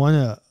 1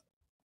 won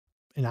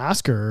an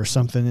Oscar or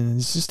something, and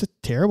it's just a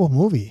terrible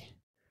movie.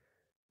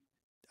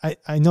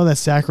 I know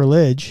that's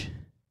sacrilege.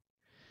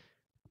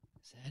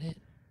 Is that it?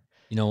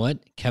 You know what?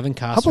 Kevin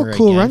Costner. How about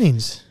Cool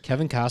Runnings?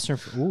 Kevin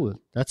Costner.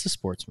 That's a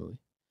sports movie.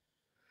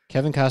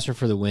 Kevin Costner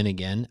for the win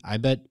again. I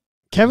bet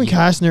Kevin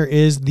Costner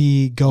is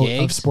the GOAT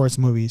of sports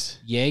movies.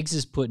 Yags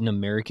is putting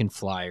American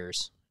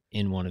Flyers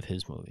in one of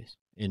his movies,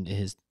 in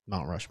his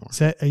Mount Rushmore.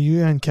 Are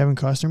you on Kevin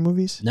Costner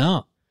movies?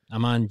 No.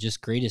 I'm on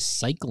just greatest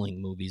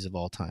cycling movies of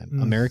all time.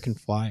 American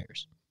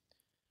Flyers.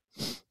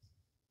 It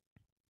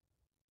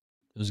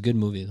was a good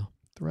movie, though.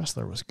 The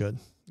Wrestler was good.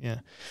 Yeah.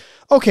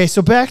 Okay,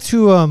 so back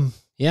to what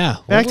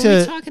were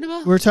we talking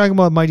about? We're talking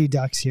about Mighty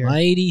Ducks here.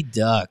 Mighty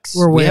Ducks.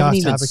 We're way we off haven't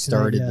even topic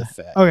started tonight,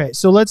 the fact. Okay,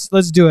 so let's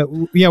do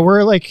it. Yeah,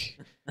 we're like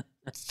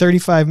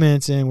 35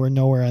 minutes in. We're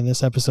nowhere on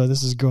this episode.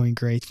 This is going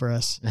great for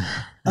us.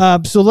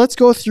 So let's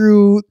go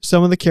through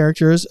some of the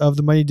characters of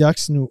the Mighty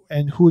Ducks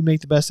and who would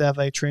make the best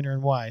athletic trainer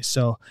and why.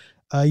 So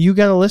you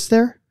got a list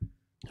there?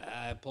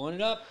 Pulling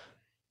it up.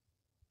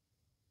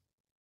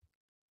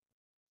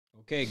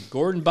 Okay,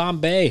 Gordon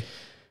Bombay.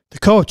 The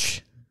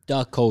coach.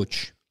 The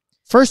coach.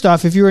 First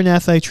off, if you were an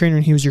athletic trainer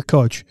and he was your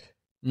coach,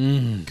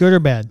 good or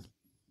bad?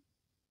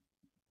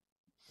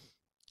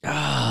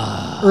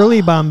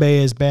 Early Bombay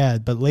is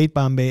bad, but late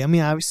Bombay, I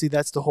mean, obviously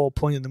that's the whole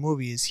point of the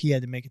movie is he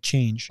had to make a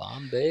change.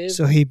 Bombay.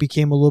 So he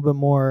became a little bit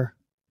more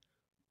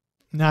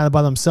not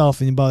about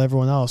himself and about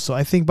everyone else. So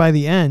I think by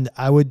the end,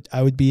 I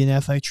would be an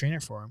athletic trainer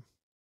for him.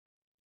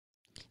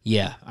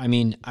 Yeah, I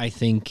mean, I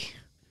think,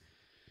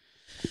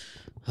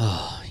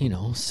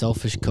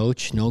 selfish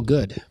coach, no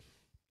good.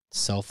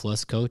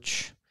 Selfless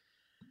coach,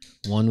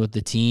 one with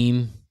the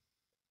team,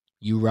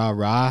 you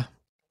rah-rah,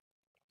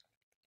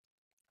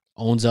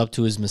 owns up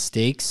to his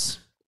mistakes.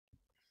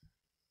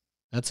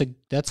 That's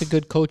a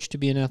good coach to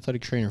be an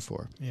athletic trainer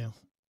for. Yeah.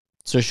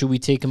 So should we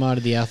take him out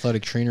of the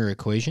athletic trainer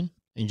equation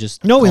and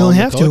just No, we call don't him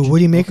the have to. coach?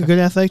 Would he make a good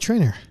athletic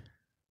trainer?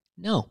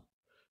 No,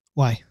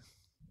 Why?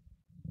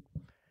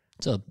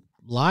 it's a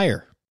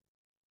liar.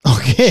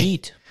 Okay.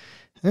 Cheat.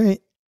 All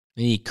right.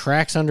 And he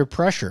cracks under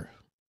pressure.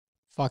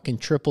 Fucking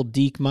triple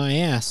deke my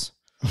ass.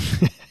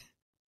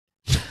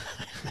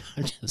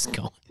 I'm just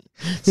going.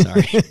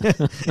 Sorry.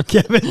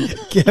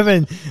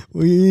 Kevin,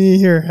 we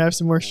here have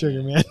some more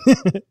sugar, man.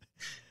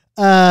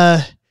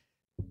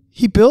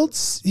 He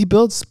builds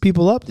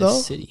people up This though.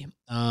 city.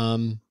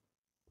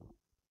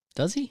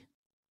 Does he?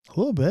 A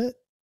little bit.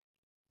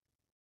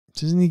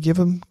 Doesn't he give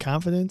him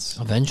confidence?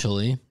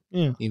 Eventually.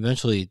 Yeah. He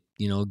eventually,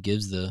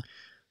 gives the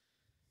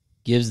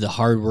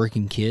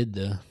hardworking kid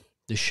the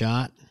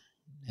shot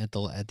at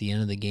the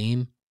end of the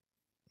game.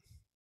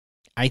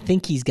 I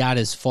think he's got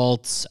his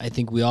faults. I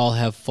think we all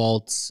have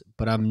faults,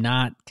 but I'm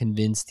not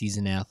convinced he's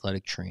an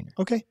athletic trainer.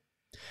 Okay.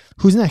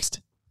 Who's next?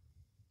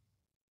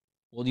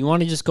 Well, do you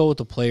want to just go with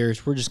the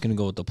players? We're just going to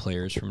go with the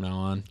players from now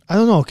on. I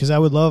don't know, because I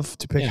would love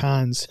to pick Yeah.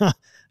 Hans.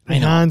 I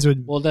know. Hans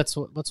would. Well, that's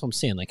what I'm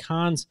saying. Like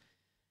Hans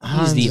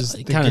Hans he's is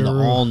the kind of the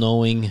guru.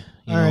 all-knowing.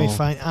 All right,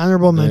 fine.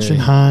 Honorable mention,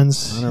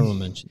 Hans. Honorable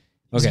mention.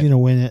 He's Okay. gonna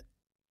win it.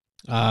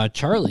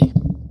 Charlie,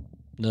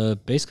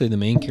 basically the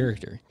main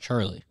character,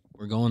 Charlie.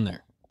 We're going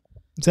there.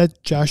 Is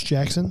that Josh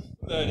Jackson?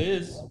 That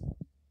is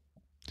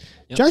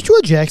Yep.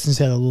 Joshua Jackson's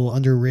had a little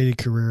underrated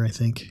career, I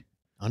think.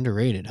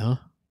 underrated, huh?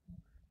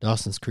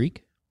 Dawson's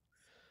Creek,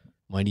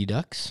 Mighty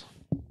Ducks.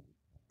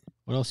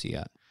 What else you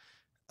got?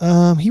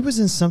 He was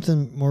in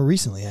something more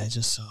recently. I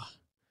just saw.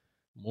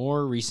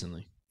 More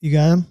recently, You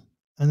got him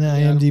on the got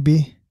him.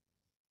 IMDb.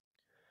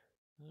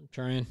 I'm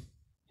trying.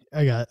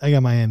 I got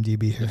my IMDb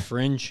The here.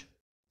 Fringe.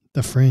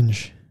 The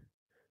Fringe.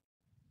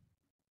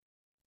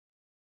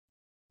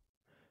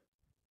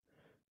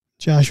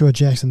 Joshua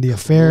Jackson, The Cruel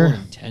Affair,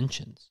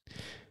 Intentions.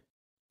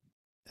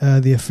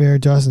 The Affair,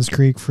 Dawson's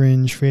Creek,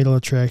 Fringe, Fatal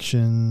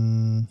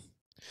Attraction.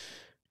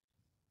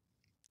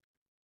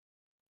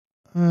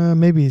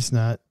 Maybe it's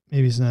not.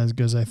 Maybe it's not as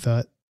good as I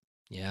thought.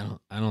 Yeah,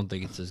 I don't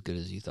think it's as good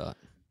as you thought.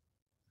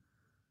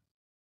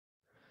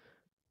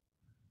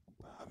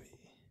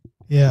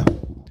 Yeah.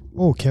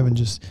 Oh, Kevin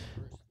just.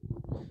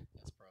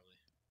 That's probably.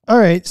 All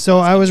right, so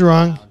I was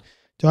wrong.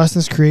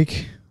 Dawson's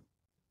Creek.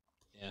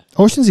 Yeah.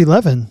 Ocean's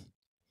 11.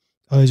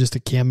 Oh, it's just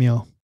a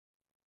cameo.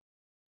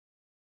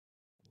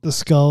 The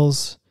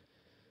Skulls.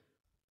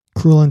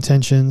 Cruel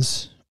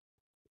Intentions.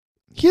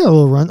 He had a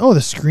little run. Oh,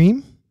 the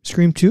Scream.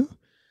 Scream 2.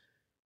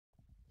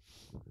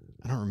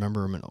 I don't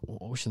remember him in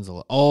Ocean's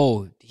 11.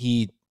 Oh,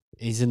 he's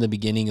in the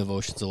beginning of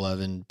Ocean's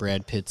 11.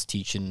 Brad Pitt's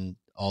teaching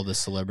all the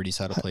celebrities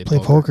how to play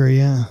poker,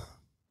 yeah.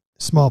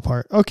 Small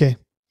part. Okay.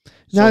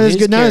 So Not as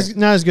his good. Not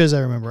as good as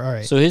I remember. All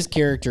right. So his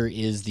character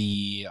is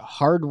the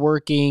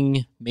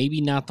hardworking,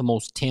 maybe not the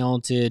most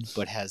talented,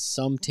 but has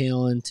some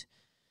talent.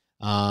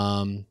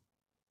 Kind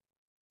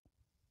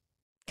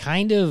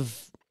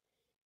of.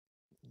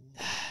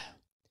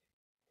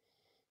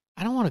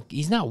 I don't want to.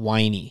 He's not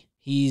whiny.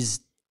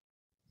 He's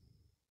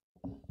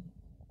a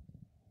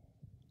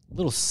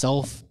little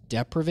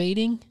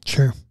self-deprivating.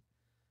 Sure.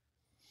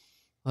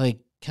 Like,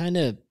 kind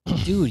of,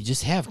 dude,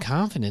 just have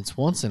confidence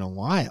once in a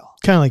while.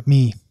 Kind of like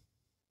me.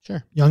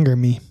 Sure. Younger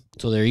me.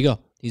 So there you go.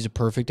 He's a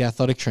perfect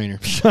athletic trainer.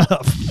 Shut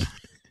up.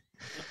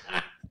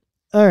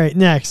 All right.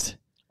 Next.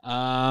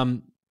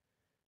 Adam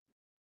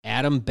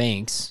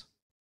Banks.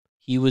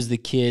 He was the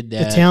kid The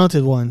that,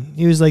 talented one.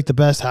 He was like the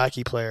best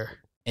hockey player.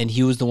 and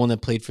he was the one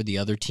that played for the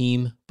other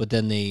team. But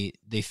then they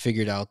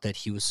figured out that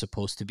he was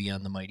supposed to be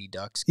on the Mighty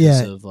Ducks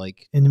because Yeah. of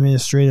like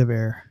Administrative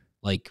error.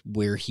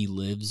 where he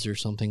lives or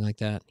something like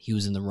that. He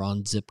was in the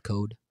wrong zip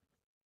code.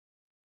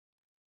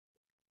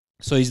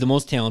 So he's the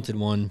most talented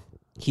one.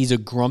 He's a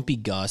grumpy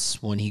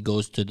Gus when he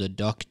goes to the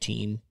Duck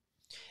team.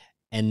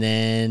 And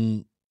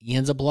then he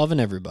ends up loving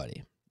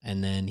everybody.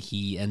 And then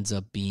he ends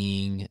up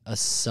being a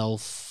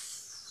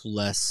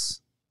selfless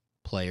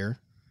player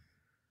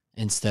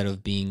instead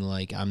of being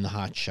like, I'm the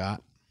hot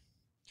shot.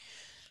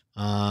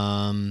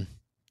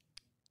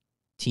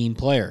 Team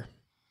player.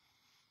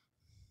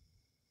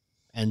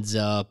 Ends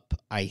up,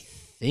 I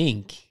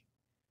think,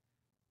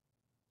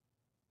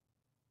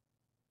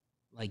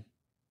 like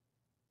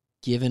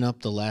giving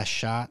up the last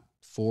shot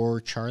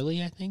for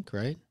Charlie, I think,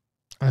 right?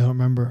 I don't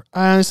remember.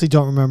 I honestly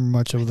don't remember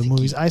much of I the think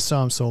movies. I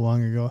saw them so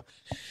long ago.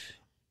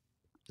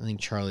 I think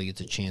Charlie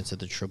gets a chance at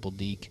the triple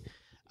deke.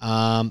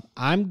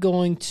 I'm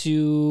going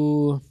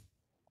to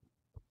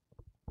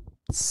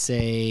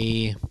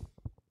say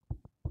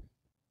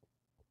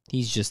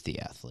he's just the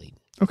athlete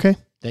Okay.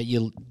 that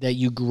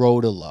you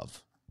grow to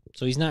love.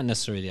 So he's not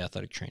necessarily the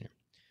athletic trainer.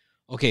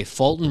 Okay,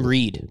 Fulton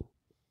Reed.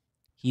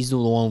 He's the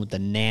one with the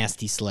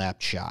nasty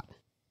slap shot.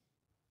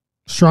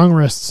 Strong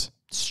wrists.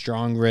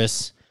 Strong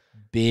wrists,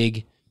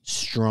 big,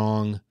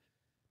 strong.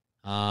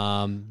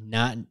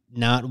 Not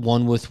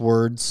one with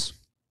words.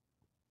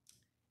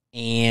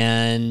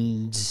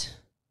 And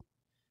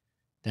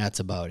that's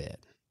about it.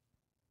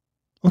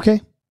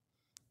 Okay.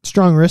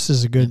 Strong wrists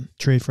is a good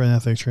trade for an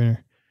athletic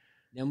trainer.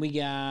 Then we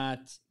got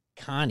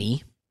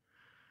Connie.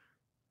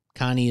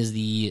 Connie is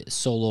the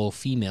solo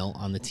female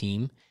on the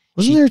team.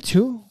 Wasn't there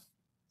two?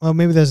 Well,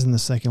 maybe that's in the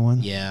second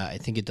one. Yeah, I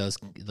think it does,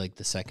 like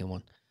the second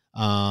one.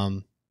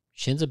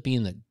 She ends up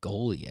being the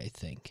goalie, I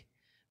think.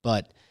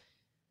 But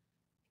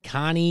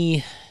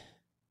Connie,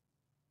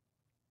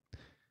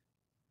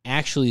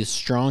 actually a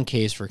strong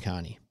case for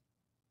Connie.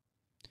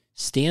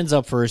 Stands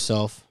up for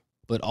herself,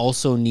 but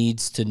also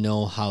needs to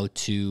know how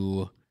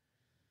to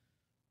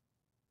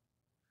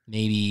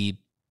maybe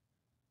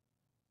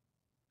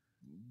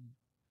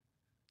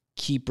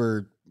keep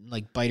her,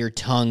 like, bite her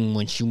tongue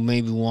when she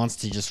maybe wants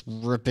to just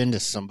rip into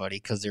somebody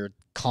because they're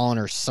calling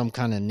her some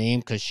kind of name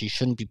because she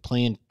shouldn't be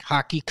playing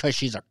hockey because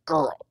she's a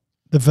girl.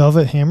 The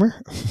Velvet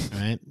Hammer?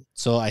 Right?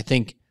 So I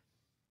think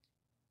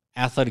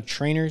athletic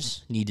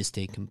trainers need to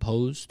stay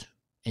composed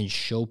and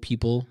show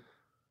people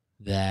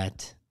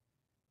that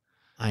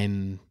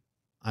I'm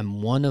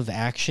one of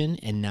action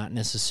and not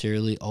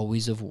necessarily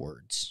always of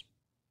words.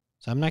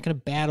 So I'm not going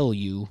to battle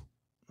you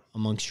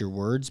amongst your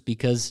words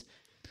because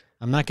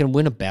I'm not going to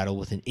win a battle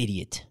with an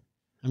idiot.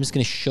 I'm just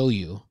going to show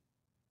you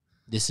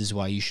this is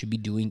why you should be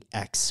doing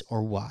X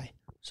or Y.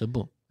 So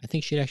boom. I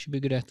think she'd actually be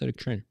a good athletic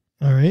trainer.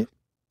 All right.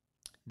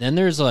 Then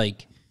there's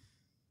like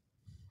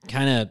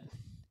kind of,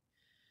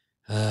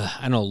 I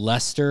don't know,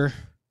 Lester.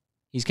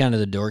 He's kind of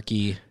the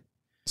dorky.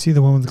 See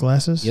the one with the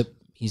glasses? Yep.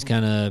 He's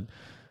kind of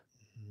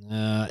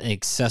an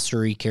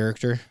accessory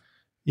character.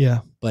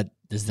 Yeah. But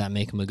does that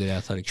make him a good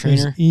athletic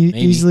trainer? He's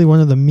easily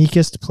one of the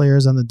meekest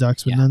players on the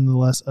Ducks, but Yeah.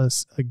 nonetheless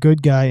a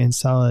good guy and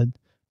solid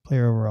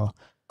player overall.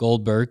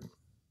 Goldberg.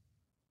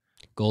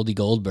 Goldie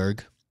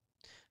Goldberg.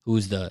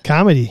 Who's the...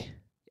 Comedy.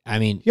 I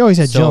mean... He always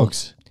had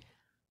jokes.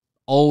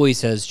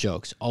 Always has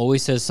jokes.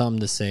 Always has something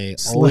to say.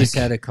 Slick. Always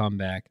had a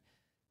comeback.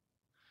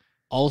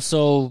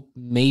 Also,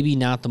 maybe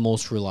not the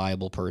most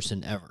reliable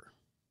person ever.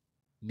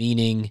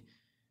 Meaning,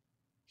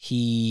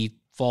 he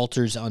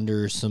falters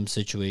under some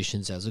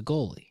situations as a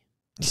goalie.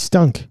 He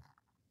stunk.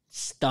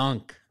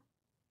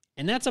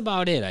 And that's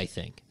about it, I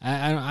think.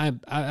 I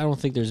don't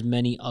think there's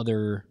many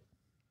other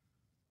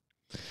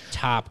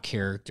top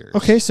characters.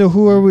 Okay, so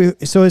who are we?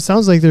 So it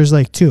sounds like there's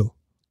like two.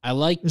 I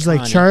like There's Connie.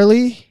 like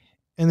Charlie,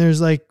 and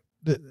there's like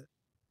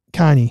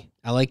Connie.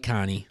 I like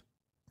Connie.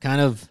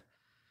 Kind of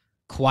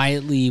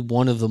quietly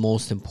one of the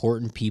most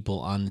important people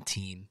on the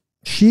team.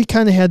 She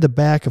kind of had the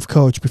back of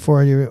Coach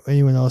before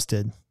anyone else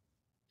did.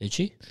 Did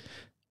she?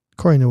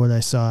 According to what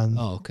I saw on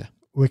Oh, okay.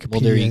 Wikipedia.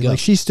 Well, there you go. Like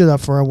she stood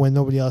up for him when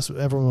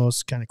everyone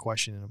was kind of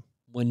questioning him.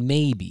 When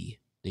maybe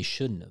they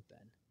shouldn't have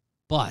been.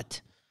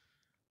 But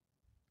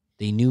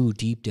they knew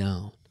deep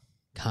down.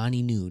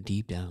 Connie knew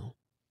deep down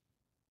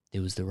it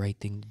was the right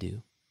thing to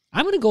do.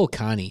 I'm going to go with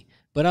Connie,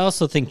 but I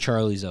also think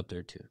Charlie's up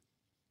there too.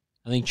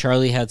 I think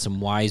Charlie had some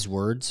wise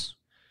words.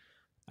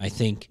 I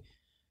think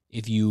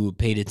if you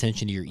paid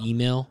attention to your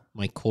email,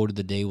 my quote of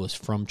the day was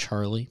from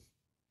Charlie.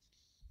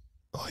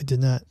 Oh, I did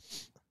not.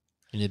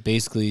 And it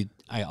basically,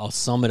 I'll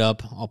sum it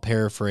up. I'll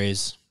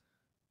paraphrase.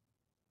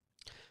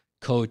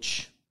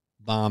 Coach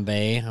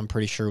Bombay, I'm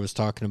pretty sure, was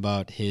talking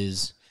about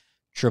his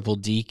triple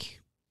deke,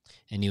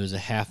 and he was a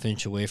half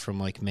inch away from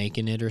like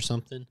making it or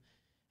something.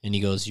 And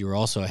he goes, "You were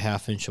also a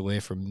half inch away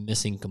from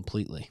missing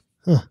completely."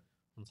 Huh.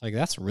 It's like,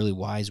 that's really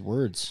wise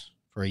words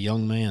for a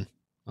young man.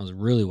 Those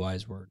really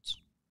wise words.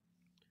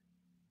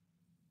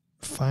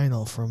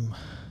 Final from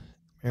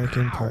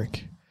American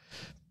Park.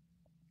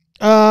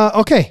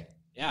 Okay.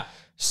 Yeah.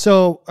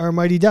 So our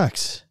Mighty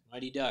Ducks.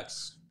 Mighty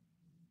Ducks.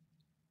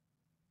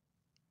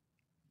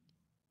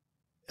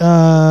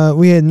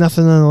 We had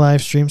nothing on the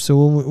live stream, so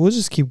we'll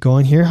just keep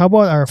going here. How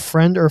about our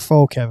friend or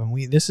foe, Kevin?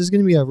 This is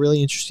going to be a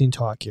really interesting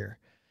talk here.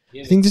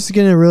 I think this is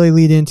going to really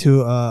lead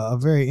into a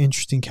very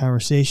interesting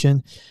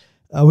conversation.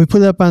 We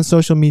put it up on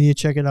social media.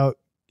 Check it out.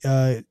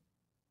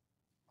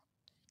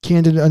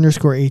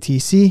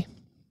 Candid_ATC.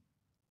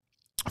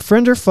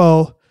 Friend or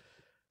foe,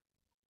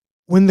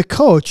 when the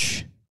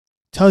coach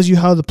tells you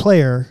how the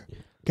player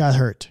got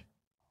hurt.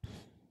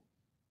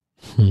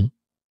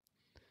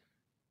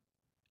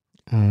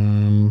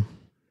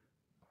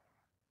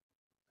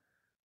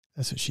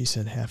 That's what she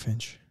said, half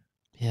inch.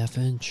 Half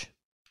inch.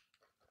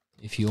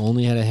 If you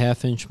only had a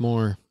half inch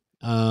more.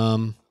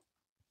 God.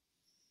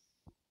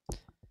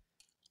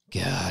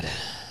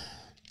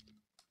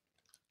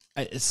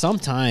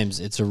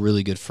 Sometimes it's a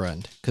really good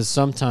friend because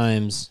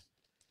sometimes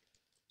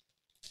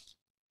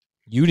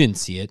you didn't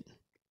see it.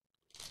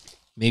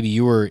 Maybe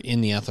you were in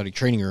the athletic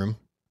training room.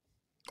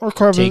 Or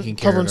Taking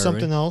care covering of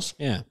something everybody. else.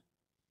 Yeah.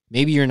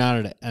 Maybe you're not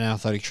an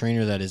athletic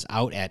trainer that is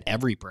out at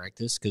every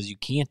practice because you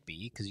can't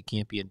be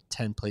in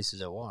 10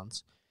 places at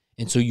once.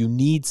 And so you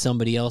need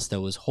somebody else that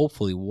was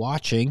hopefully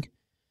watching.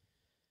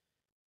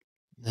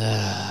 The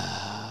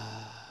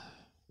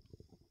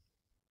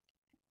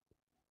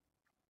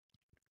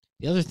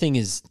other thing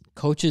is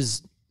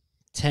coaches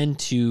tend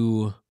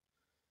to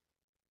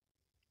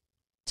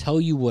tell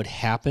you what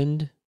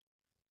happened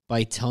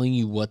by telling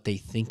you what they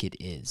think it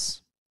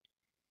is.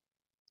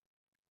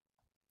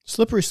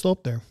 Slippery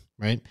slope there.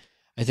 Right?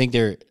 I think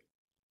they're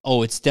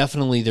oh, it's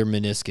definitely their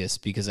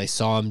meniscus because I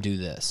saw him do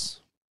this,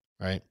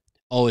 right?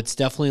 Oh, it's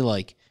definitely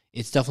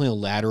a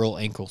lateral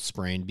ankle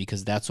sprain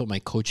because that's what my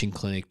coaching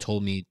clinic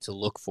told me to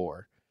look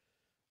for.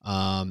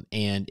 And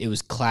it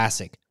was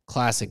classic,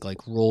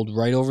 like rolled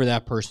right over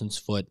that person's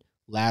foot,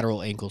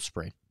 lateral ankle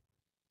sprain.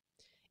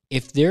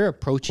 If they're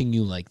approaching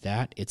you like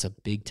that, it's a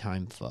big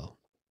time foe.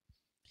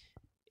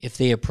 If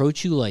they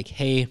approach you like,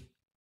 hey,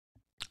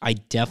 I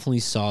definitely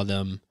saw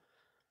them,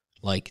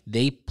 like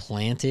they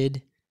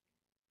planted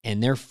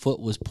and their foot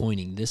was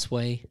pointing this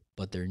way,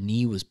 but their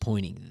knee was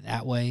pointing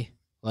that way.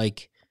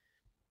 Like,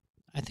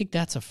 I think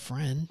that's a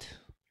friend,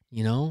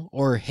 you know?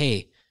 Or,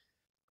 hey,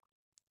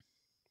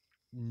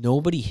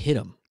 nobody hit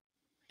them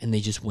and they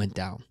just went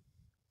down.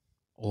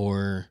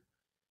 Or,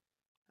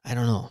 I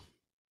don't know.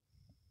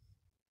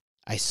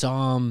 I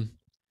saw them,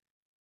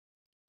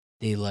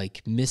 they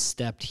like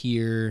misstepped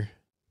here.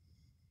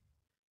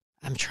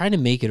 I'm trying to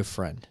make it a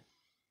friend.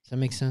 Does that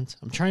make sense?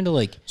 I'm trying to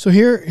like So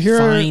here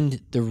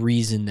find the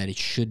reason that it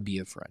should be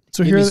a friend.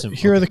 So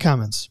here are the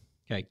comments.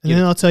 Okay, and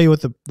then I'll tell you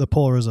what the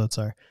poll results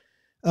are.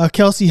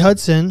 Kelsey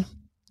Hudson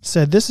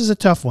said, this is a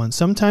tough one.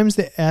 Sometimes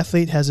the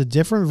athlete has a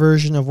different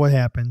version of what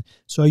happened,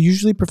 so I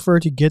usually prefer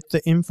to get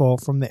the info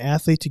from the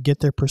athlete to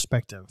get their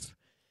perspective.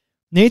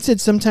 Nate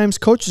said sometimes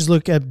coaches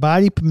look at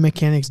body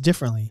mechanics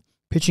differently.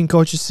 Pitching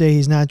coaches say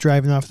he's not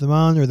driving off the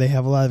mound or they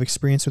have a lot of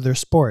experience with their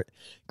sport.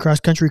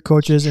 Cross-country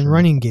coaches and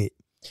running gait.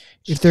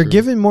 If they're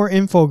given more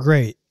info,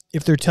 great.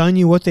 If they're telling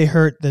you what they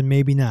hurt, then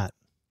maybe not.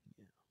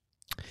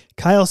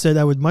 Kyle said,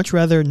 I would much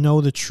rather know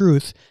the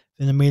truth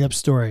than a made-up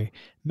story.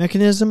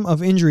 Mechanism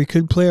of injury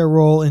could play a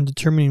role in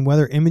determining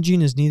whether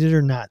imaging is needed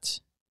or not.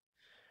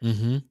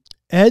 Mm-hmm.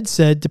 Ed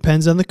said,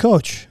 depends on the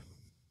coach.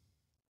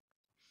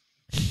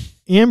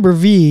 Amber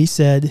V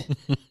said,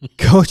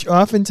 Coach,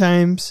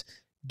 oftentimes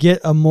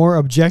get a more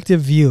objective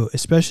view,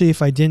 especially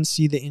if I didn't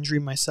see the injury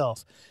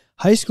myself.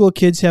 High school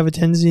kids have a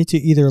tendency to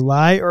either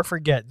lie or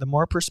forget. The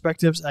more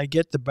perspectives I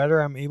get, the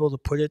better I'm able to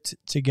put it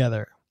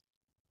together.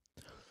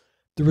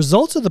 The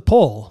results of the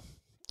poll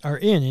are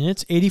in, and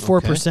it's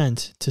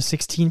 84% to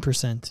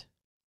 16%.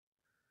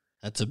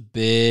 That's a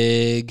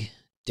big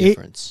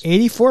difference.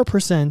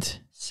 84%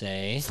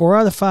 say 4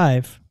 out of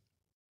 5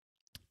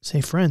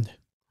 say friend.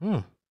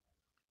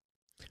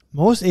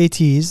 Most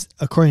ATs,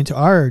 according to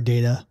our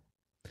data,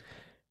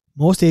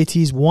 most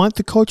ATs want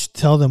the coach to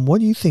tell them, what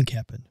do you think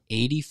happened?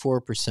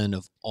 84%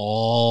 of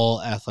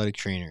all athletic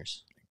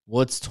trainers.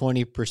 What's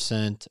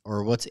 20%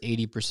 or what's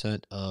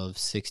 80% of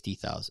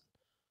 60,000?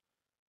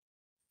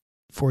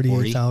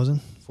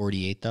 48,000.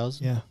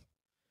 48,000? Yeah.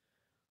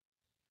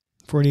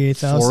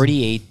 48,000.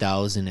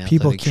 48,000 athletic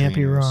People can't trainers.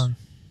 be wrong.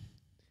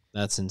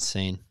 That's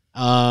insane.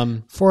 4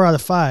 out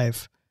of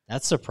 5.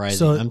 That's surprising.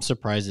 So, I'm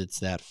surprised it's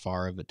that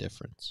far of a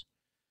difference.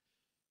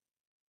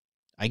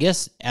 I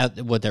guess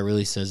what that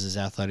really says is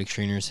athletic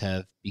trainers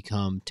have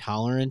become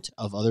tolerant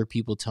of other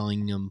people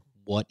telling them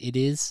what it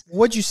is.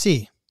 What'd you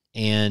see?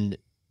 And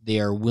they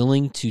are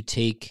willing to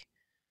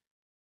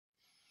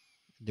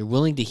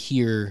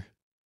hear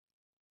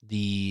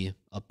the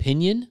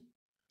opinion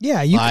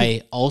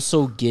by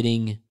also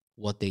getting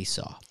what they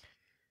saw.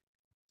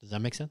 Does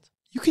that make sense?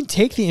 You can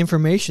take the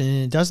information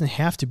and it doesn't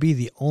have to be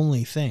the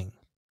only thing.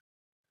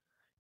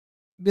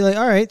 Be like,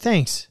 all right,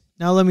 thanks.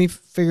 Now let me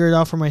figure it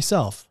out for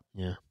myself.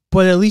 Yeah.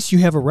 But at least you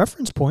have a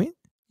reference point.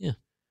 Yeah.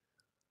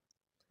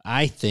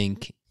 I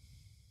think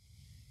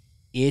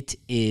it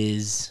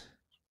is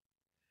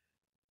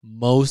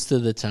most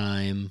of the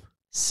time,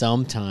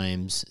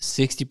 sometimes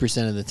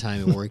 60% of the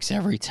time it works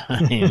every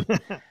time,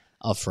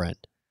 a friend.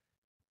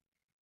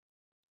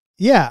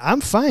 Yeah,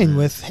 I'm fine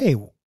with, hey,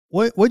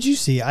 what'd you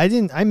see? I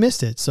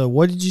missed it. So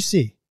what did you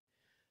see?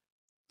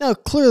 Now,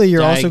 clearly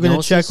you're also going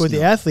to check with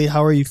the athlete.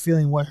 How are you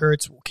feeling? What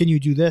hurts? Can you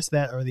do this,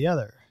 that, or the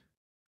other?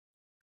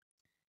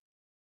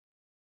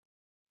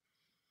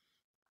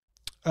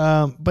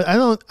 But I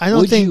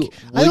don't think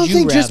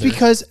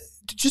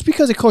just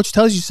because a coach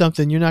tells you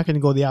something, you're not going to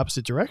go the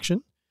opposite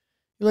direction.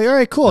 You're like, all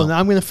right, cool. No. Now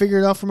I'm going to figure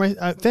it out for my.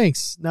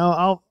 Thanks.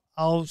 Now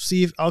I'll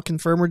see if I'll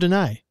confirm or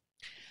deny.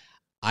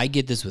 I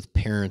get this with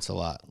parents a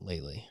lot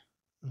lately.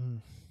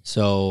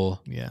 So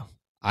yeah,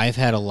 I've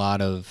had a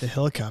lot of the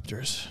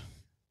helicopters.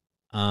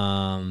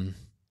 I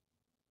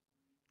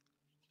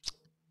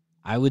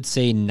would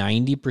say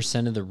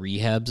 90% of the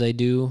rehabs I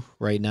do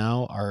right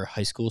now are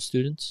high school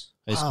students.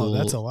 Wow,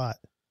 that's a lot.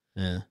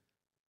 Yeah.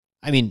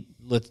 I mean,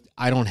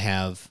 I don't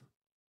have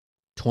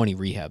 20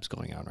 rehabs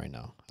going on right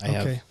now.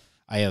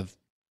 I have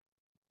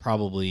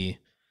probably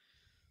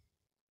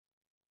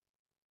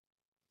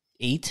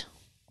 8.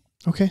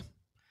 Okay.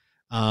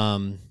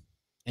 And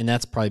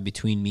that's probably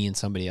between me and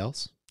somebody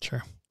else.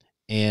 Sure.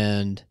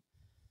 And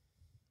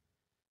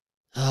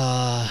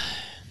I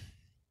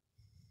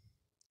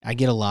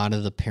get a lot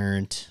of the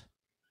parent,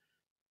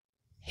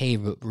 hey,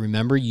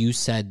 remember you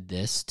said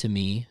this to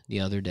me the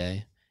other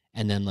day?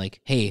 And then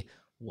like, hey,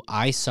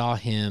 I saw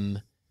him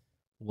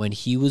when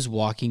he was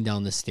walking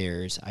down the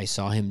stairs. I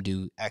saw him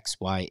do X,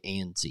 Y,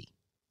 and Z.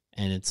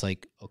 And it's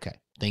like, okay,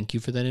 thank you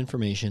for that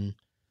information.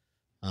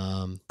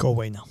 Go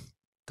away now.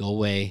 Go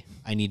away.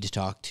 I need to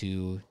talk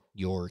to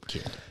your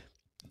kid.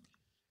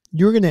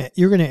 You're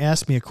gonna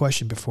ask me a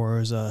question before. It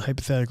was a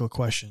hypothetical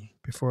question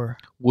before.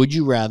 Would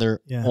you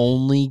rather Yeah.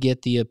 only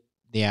get the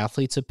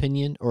athlete's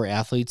opinion or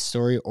athlete's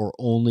story, or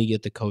only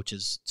get the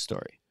coach's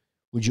story?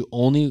 Would you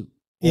only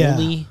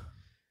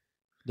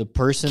the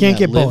person Can't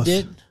that get lived both.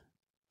 it,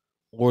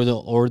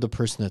 or the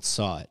person that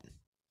saw it,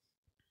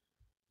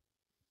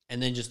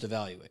 and then just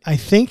evaluate? I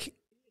think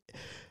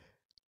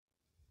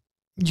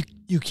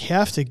you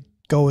have to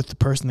go with the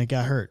person that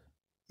got hurt.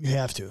 You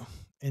have to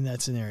in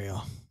that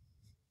scenario.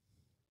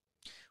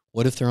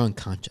 What if they're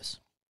unconscious?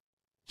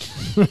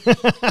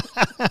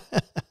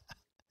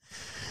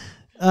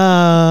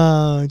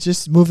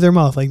 Just move their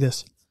mouth like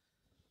this.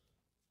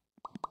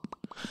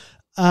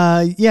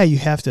 Yeah, you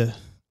have to.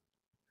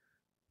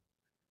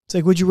 It's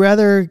like, would you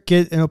rather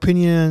get an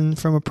opinion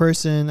from a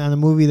person on a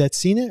movie that's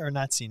seen it or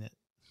not seen it?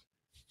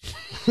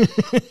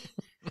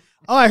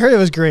 Oh, I heard it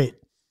was great.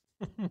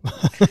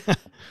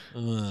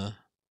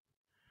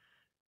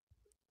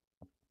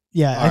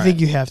 Yeah, All I think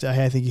right. you have to.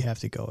 I think you have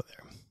to go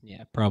there.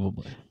 Yeah,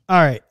 probably. All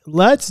right,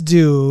 let's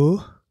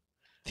do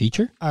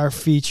Feature? our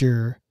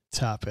feature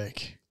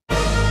topic.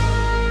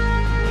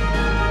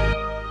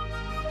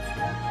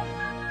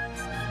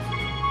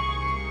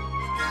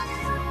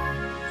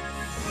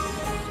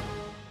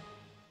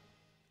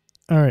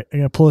 All right, I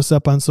gotta pull this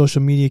up on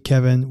social media,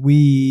 Kevin.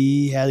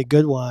 We had a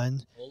good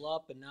one. Pull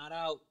up and not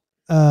out.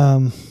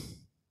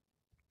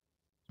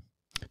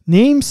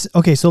 Names.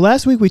 Okay, so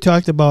last week we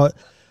talked about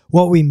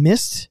what we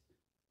missed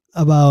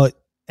about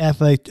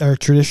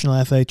traditional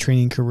athletic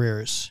training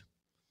careers.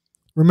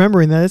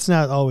 Remembering that it's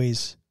not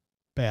always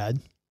bad.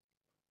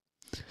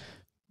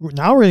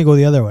 Now we're gonna go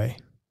the other way.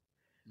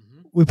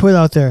 Mm-hmm. We put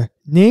out there,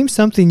 name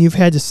something you've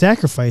had to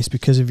sacrifice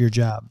because of your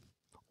job,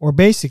 or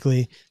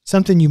basically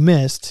something you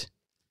missed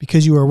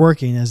because you were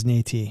working as an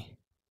AT. When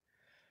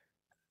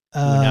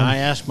I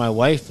asked my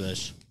wife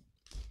this,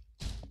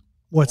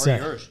 What's or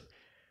that? yours.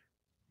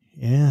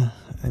 Yeah,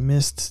 I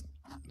missed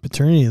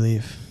paternity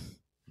leave.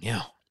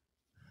 Yeah.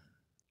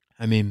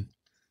 I mean,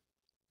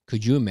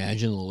 could you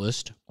imagine the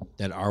list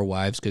that our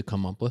wives could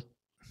come up with?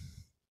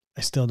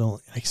 I still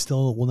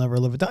will never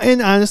live it down.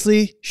 And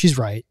honestly, she's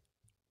right.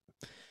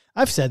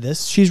 I've said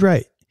this. She's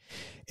right.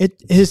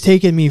 It has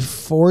taken me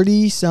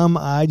 40 some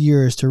odd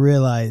years to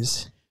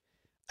realize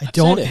I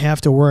don't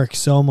have to work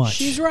so much.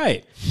 She's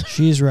right.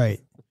 She's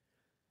right.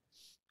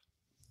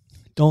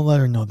 Don't let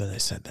her know that I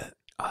said that.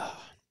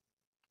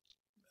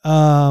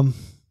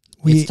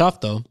 It's tough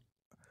though.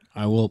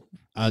 I will.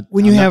 I'm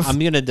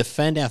going to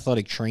defend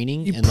athletic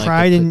training and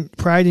pride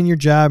in your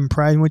job and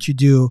pride in what you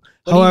do.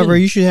 But However,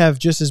 you should have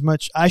just as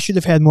much. I should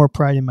have had more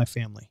pride in my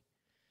family.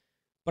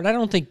 But I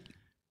don't think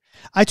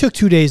I took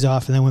 2 days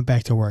off and I went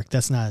back to work.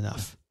 That's not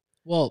enough.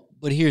 Well,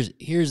 but here's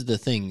the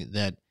thing,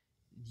 that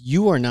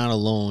you are not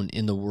alone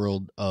in the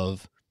world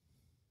of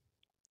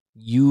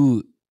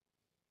you.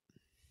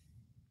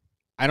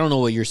 I don't know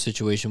what your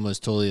situation was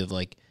totally of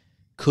like,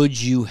 could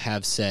you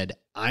have said,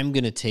 I'm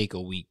going to take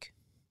a week?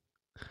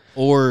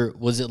 Or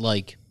was it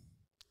like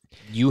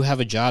you have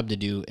a job to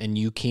do and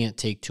you can't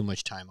take too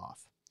much time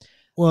off?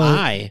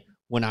 Well,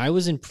 when I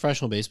was in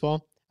professional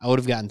baseball, I would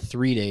have gotten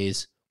 3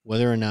 days,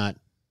 whether or not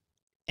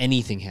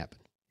anything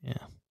happened. Yeah.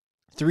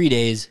 3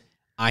 days.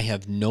 I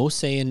have no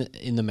say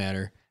in the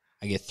matter.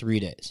 I get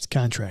 3 days. It's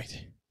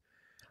contract.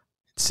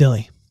 It's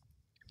silly.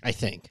 I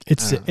think.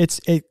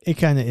 It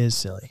kind of is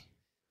silly.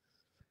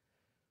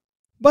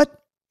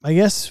 But I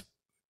guess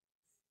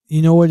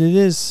you know what it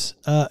is.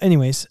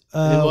 Anyways.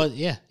 It was,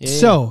 yeah.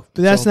 So,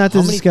 but that's not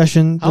the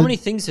discussion. How many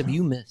things have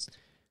you missed?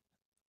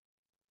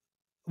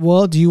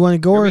 Well, do you want to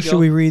go, or should go.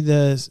 we read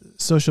the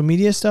social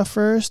media stuff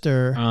first?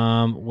 Or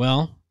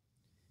Well,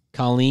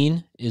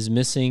 Colleen is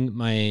missing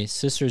my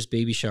sister's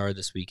baby shower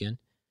this weekend.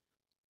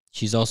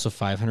 She's also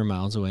 500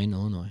 miles away in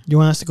Illinois. you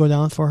want us to go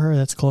down for her?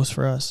 That's close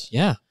for us.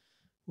 Yeah.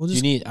 We'll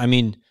just. Is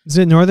Is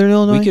it Northern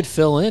Illinois? we could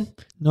fill in.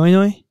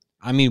 Illinois.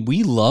 I mean,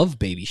 we love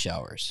baby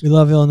showers. We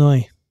love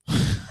Illinois.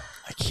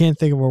 I can't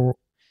think of a.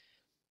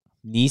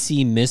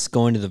 Nisi missed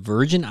going to the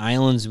Virgin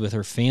Islands with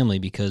her family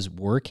because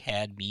work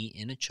had me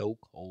in a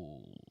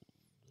chokehold.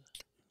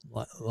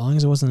 As long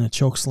as it wasn't a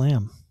choke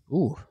slam.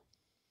 Ooh.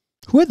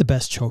 Who had the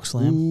best choke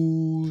slam?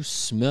 Ooh,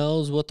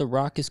 smells what the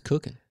Rock is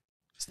cooking.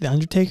 The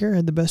Undertaker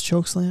had the best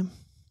choke slam.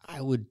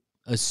 I would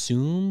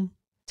assume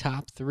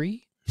top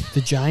 3.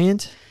 The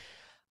Giant.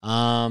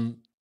 The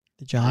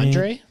Giant.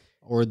 Andre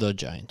or the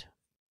Giant?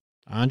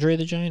 Andre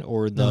the Giant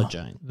or the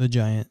Giant? The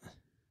Giant.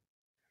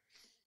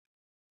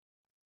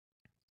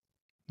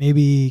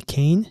 Maybe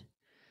Kane.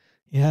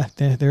 Yeah,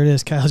 there it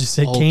is. Kyle just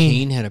said Kane.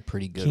 Kane had a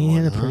pretty good one.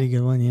 Kane had a pretty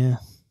good one, yeah.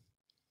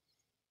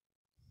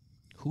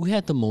 Who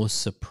had the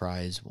most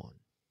surprise one?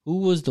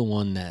 Who was the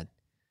one that,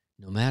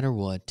 no matter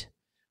what,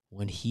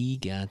 when he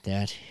got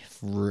this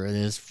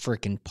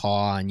freaking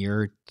paw on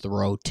your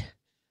throat,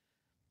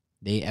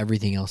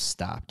 everything else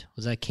stopped?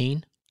 Was that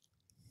Kane?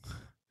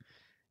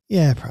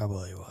 Yeah, it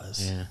probably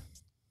was. Yeah.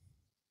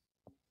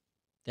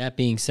 That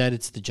being said,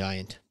 it's the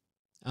Giant.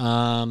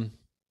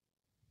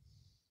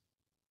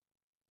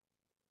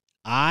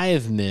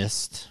 I've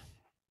missed.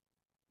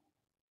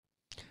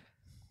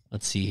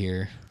 Let's see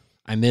here.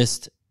 I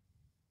missed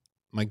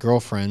my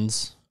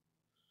girlfriend's,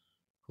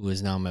 who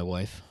is now my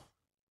wife,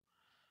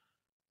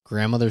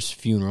 grandmother's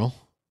funeral.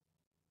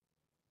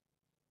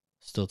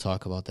 Still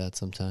talk about that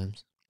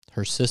sometimes.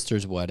 Her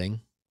sister's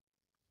wedding.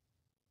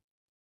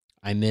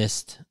 I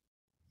missed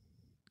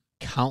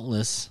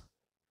countless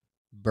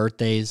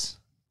birthdays,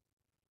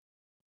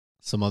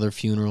 some other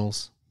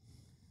funerals.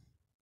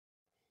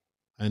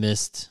 I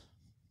missed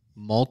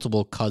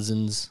multiple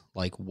cousins,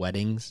 like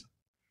weddings.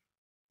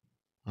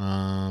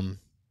 I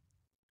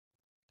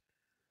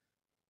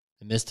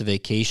missed a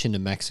vacation to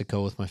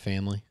Mexico with my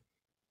family.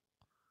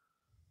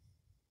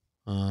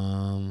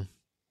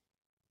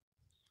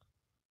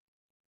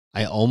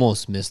 I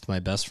almost missed my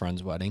best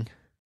friend's wedding.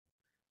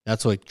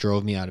 That's what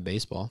drove me out of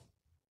baseball.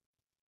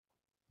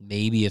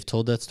 Maybe I've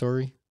told that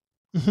story.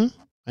 Mm-hmm.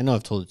 I know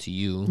I've told it to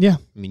you. Yeah.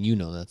 I mean, you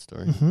know that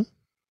story. Mm-hmm.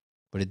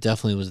 But it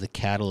definitely was the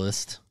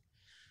catalyst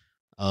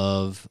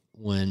of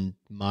when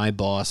my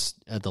boss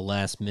at the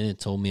last minute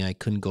told me I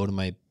couldn't go to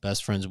my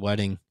best friend's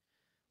wedding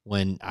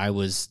when I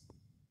was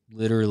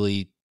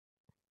literally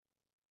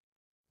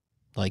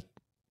like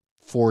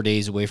 4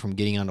 days away from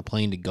getting on a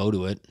plane to go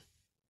to it.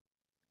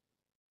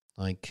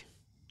 Like,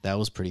 that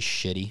was pretty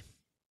shitty.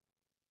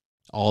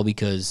 All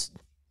because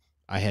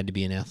I had to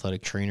be an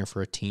athletic trainer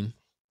for a team.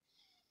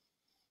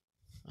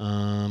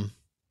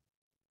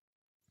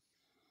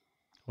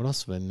 What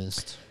else have I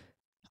missed?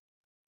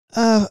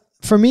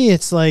 For me,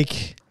 it's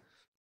like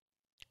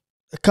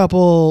a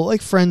couple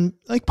like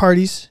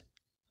parties,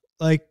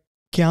 like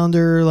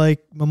calendar,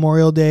 like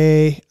Memorial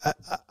Day.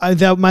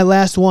 That my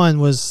last one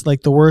was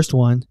like the worst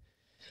one.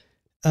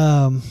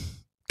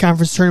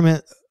 Conference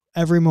tournament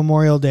every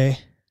Memorial Day.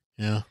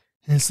 Yeah.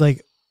 And it's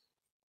like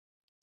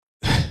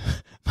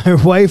my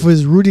wife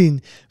was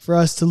rooting for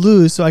us to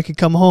lose so I could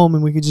come home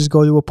and we could just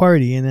go to a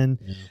party. And then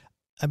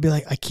I'd be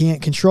like, I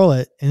can't control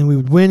it. And we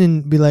would win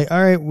and be like,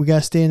 all right, we got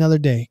to stay another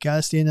day. Got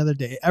to stay another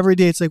day. Every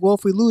day it's like, well,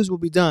 if we lose, we'll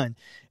be done.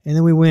 And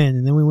then we win.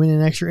 And then we win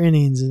in extra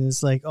innings. And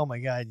it's like, oh, my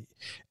God.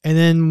 And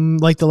then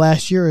like the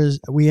last year is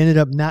we ended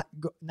up not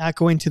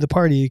going to the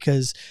party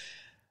because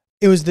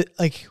it was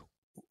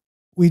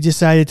we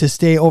decided to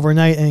stay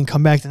overnight and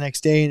come back the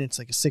next day. And it's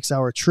like a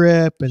 6-hour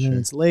trip. And then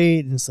it's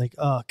late. And it's like,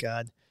 oh,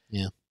 God.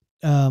 Yeah.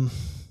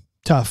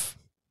 Tough.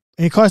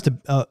 And it cost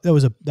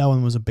that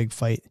one was a big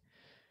fight.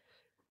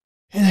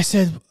 And I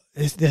said,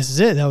 this is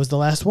it. That was the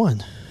last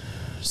one.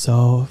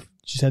 So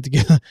just had to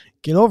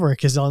get over it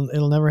because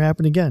it'll never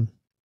happen again.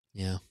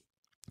 Yeah.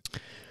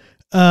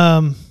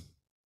 I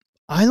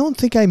don't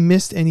think I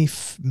missed any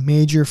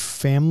major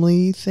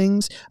family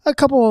things. A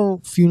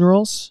couple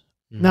funerals,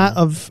 not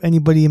of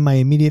anybody in my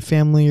immediate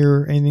family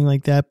or anything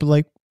like that, but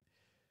like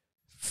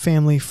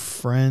family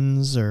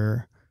friends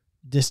or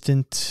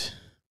distant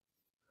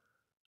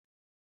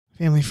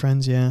family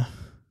friends. Yeah.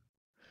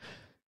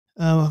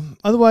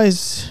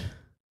 Otherwise,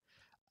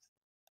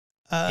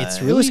 it's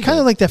really it was kind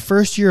of like that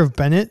first year of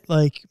Bennett,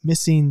 like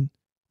missing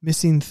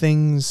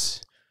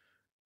things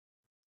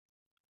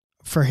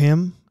for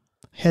him.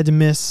 Had to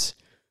miss,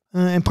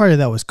 and part of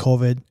that was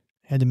COVID.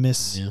 Had to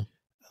miss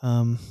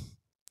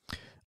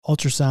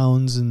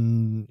ultrasounds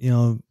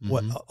and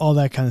what all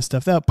that kind of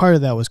stuff. That part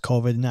of that was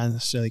COVID, not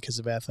necessarily because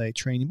of athletic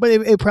training, but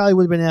it probably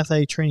would have been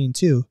athletic training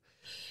too.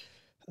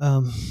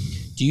 Do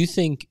you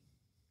think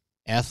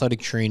athletic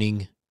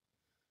training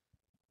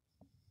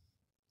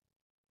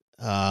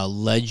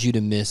led you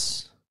to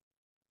miss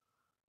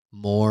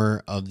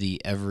more of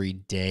the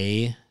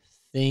everyday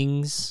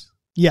things?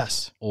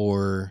 Yes.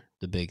 Or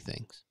the big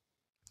things?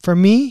 For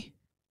me,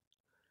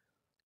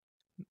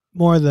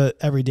 more of the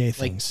everyday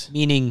things. Like,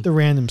 meaning the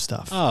random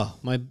stuff. Oh,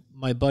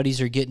 my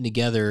buddies are getting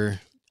together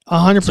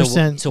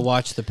 100% to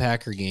watch the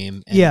Packer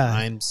game, and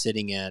I'm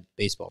sitting at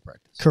baseball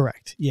practice.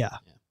 Correct. Yeah.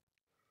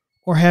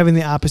 Or having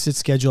the opposite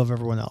schedule of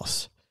everyone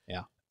else.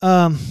 Yeah.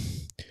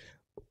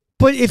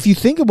 But if you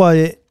think about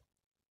it,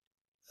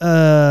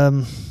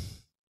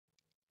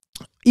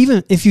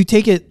 even if you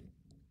take it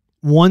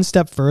one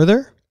step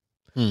further,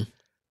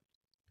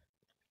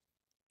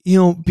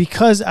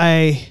 because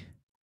I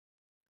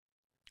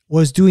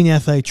was doing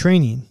athletic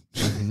training,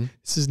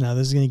 this is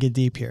going to get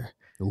deep here.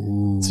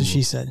 Ooh, so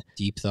she said,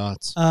 deep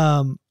thoughts.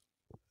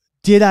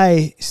 Did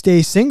I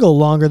stay single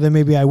longer than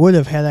maybe I would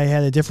have had I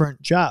had a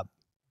different job?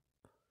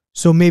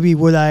 So maybe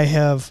would I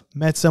have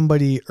met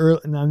somebody early?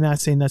 And I'm not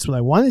saying that's what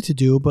I wanted to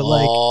do, but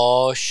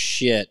oh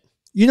shit,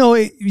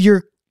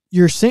 you're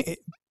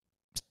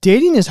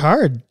dating is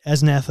hard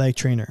as an athletic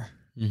trainer.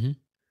 Mm-hmm.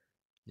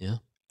 Yeah,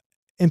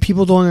 and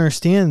people don't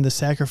understand the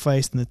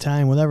sacrifice and the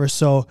time, whatever.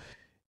 So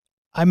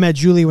I met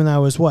Julie when I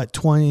was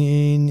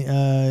 20?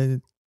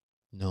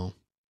 No,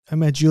 I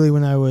met Julie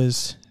when I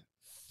was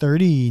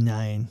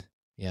 39.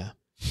 Yeah,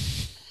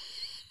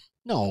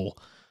 no,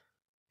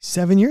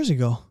 7 years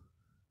ago.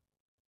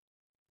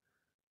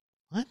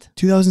 What?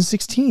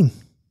 2016.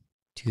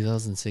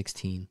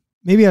 2016.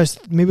 Maybe I was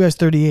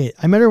 38.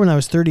 I met her when I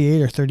was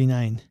 38 or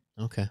 39.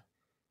 Okay.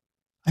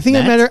 I think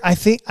I met her. I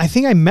think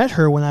I met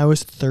her when I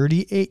was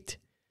 38.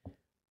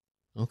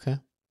 Okay.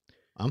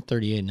 I'm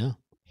 38 now.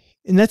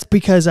 And that's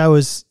because I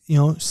was,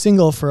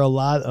 single for a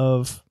lot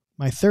of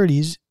my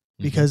 30s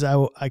because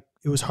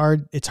it was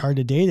hard. It's hard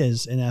to date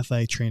as an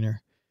athletic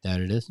trainer. That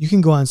it is. You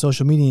can go on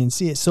social media and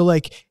see it. So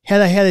like,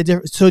 had I had a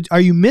different, so are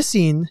you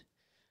missing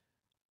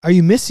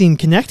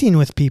connecting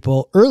with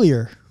people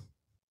earlier?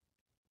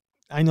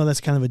 I know that's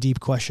kind of a deep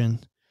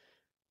question.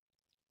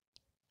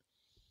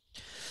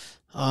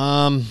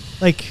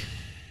 Like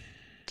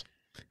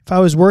if I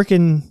was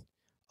working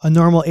a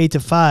normal 8 to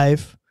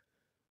 5,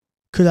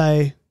 could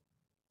I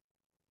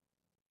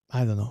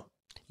don't know.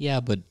 Yeah,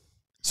 but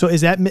so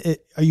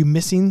are you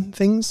missing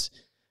things,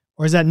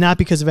 or is that not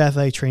because of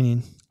athletic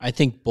training? I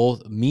think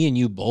me and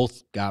you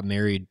both got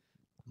married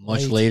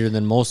much later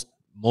than most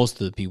of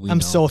the people we know.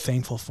 I'm so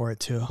thankful for it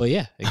too. But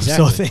yeah,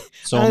 exactly.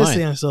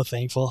 Honestly, I'm so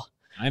thankful.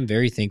 I'm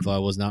very thankful I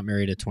was not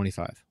married at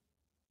 25.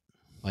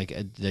 Like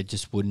that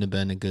just wouldn't have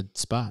been a good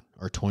spot,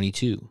 or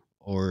 22,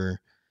 or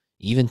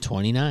even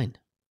 29.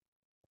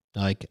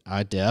 Like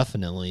I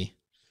definitely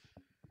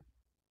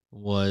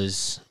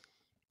was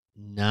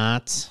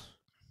not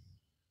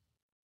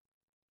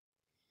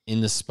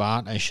in the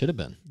spot I should have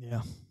been.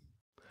 Yeah.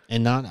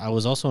 And I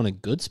was also in a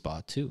good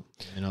spot too.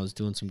 And I was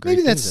doing some great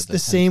Maybe things. That's the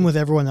same with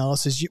everyone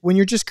else is when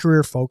you're just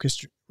career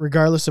focused,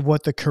 regardless of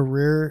what the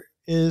career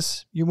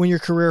is, when you're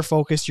career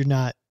focused, you're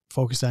not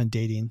focused on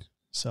dating.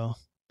 So,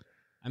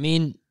 I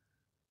mean,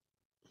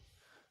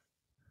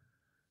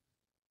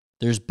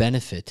 there's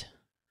benefit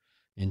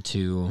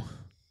into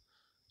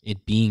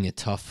it being a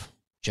tough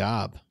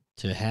job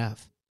to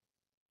have.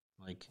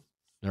 Like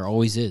there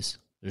always is.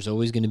 There's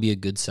always going to be a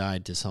good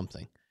side to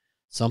something.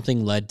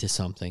 Something led to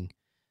something.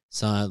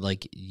 So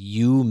like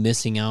you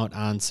missing out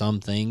on some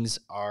things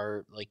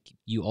are like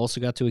you also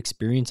got to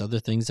experience other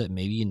things that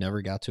maybe you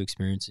never got to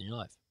experience in your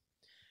life.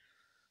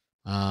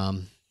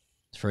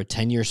 For a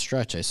 10-year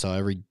stretch, I saw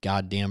every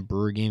goddamn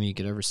Brewer game you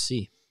could ever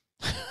see.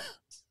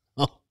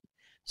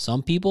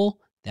 Some people,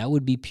 that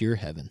would be pure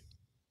heaven.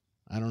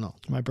 I don't know.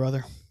 My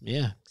brother.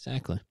 Yeah,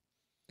 exactly.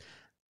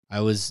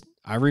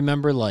 I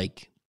remember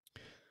like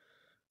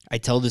I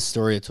tell this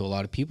story to a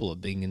lot of people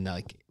of being in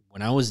like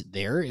when I was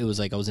there, it was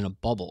like I was in a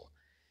bubble.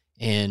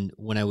 And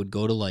when I would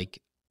go to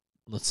like,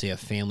 let's say a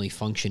family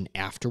function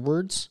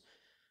afterwards,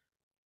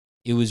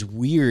 it was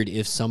weird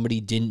if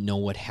somebody didn't know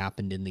what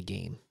happened in the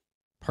game,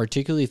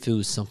 particularly if it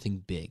was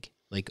something big,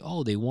 like,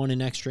 oh, they won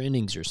in extra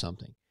innings or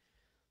something.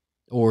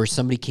 Or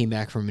somebody came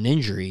back from an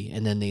injury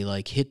and then they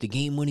like hit the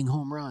game-winning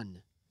home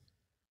run.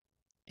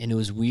 And it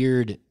was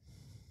weird.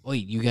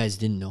 Wait, you guys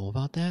didn't know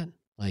about that?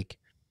 Like,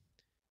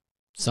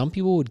 some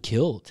people would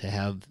kill to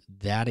have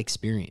that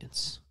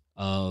experience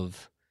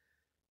of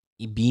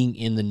being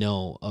in the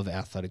know of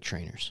athletic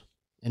trainers.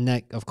 And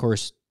that, of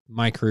course,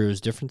 my career is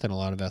different than a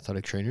lot of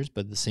athletic trainers,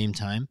 but at the same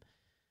time,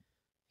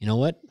 you know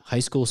what? High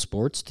school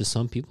sports to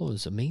some people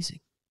is amazing.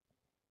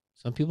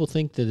 Some people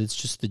think that it's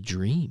just the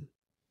dream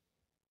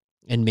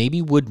and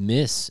maybe would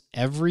miss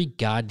every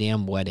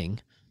goddamn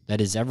wedding that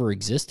has ever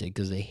existed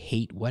because they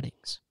hate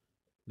weddings.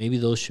 Maybe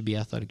those should be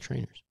athletic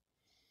trainers.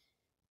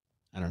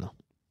 I don't know.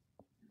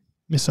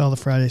 Miss all the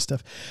Friday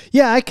stuff.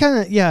 Yeah,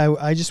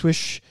 I just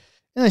wish,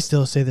 and I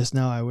still say this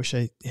now, I wish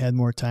I had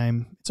more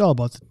time. It's all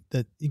about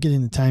that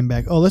getting the time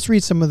back. Oh, let's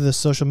read some of the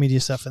social media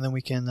stuff and then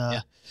we can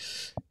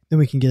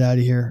get out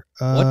of here.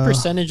 What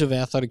percentage of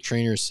athletic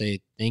trainers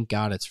say, thank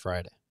God it's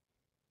Friday?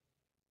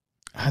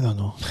 I don't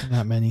know.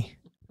 Not many.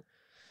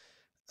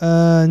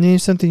 Name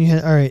something you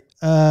had. All right.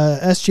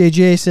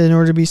 SJJ said, in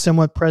order to be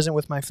somewhat present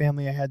with my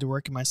family, I had to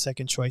work in my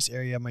second choice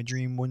area. My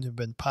dream wouldn't have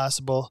been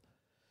possible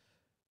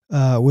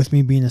with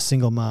me being a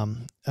single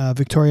mom.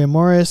 Victoria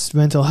Morris,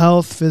 mental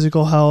health,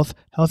 physical health,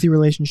 healthy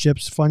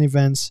relationships, fun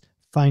events,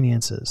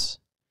 finances.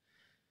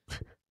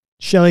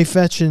 Shelly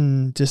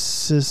Fetchin de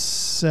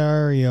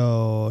Cesario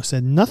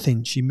said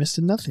nothing. She missed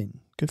a nothing.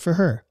 Good for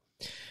her.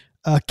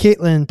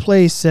 Caitlin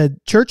Place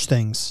said church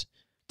things.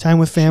 Time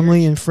with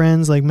family and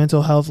friends, like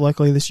mental health.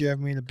 Luckily, this year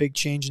I've made a big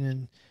change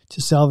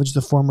to salvage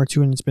the former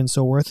two, and it's been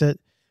so worth it.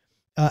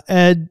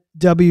 Ed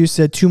W.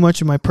 said too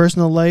much of my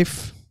personal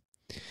life.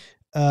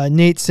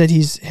 Nate said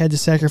he's had to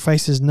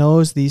sacrifice his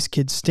nose. These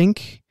kids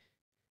stink.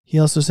 He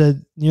also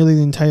said nearly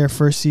the entire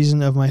first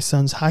season of my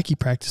son's hockey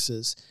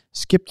practices.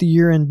 Skipped the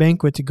year-end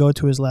banquet to go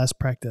to his last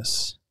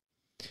practice.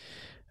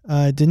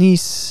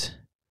 Denise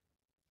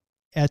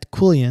at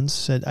Quillians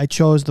said, I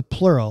chose the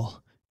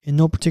plural in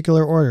no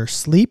particular order.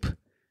 Sleep,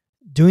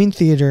 doing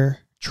theater,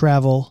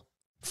 travel,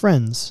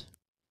 friends.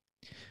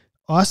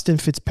 Austin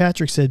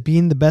Fitzpatrick said,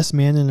 being the best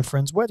man in a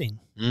friend's wedding.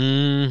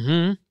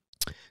 Mm-hmm.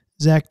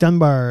 Zach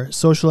Dunbar,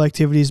 social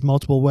activities,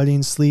 multiple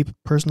weddings, sleep,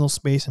 personal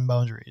space, and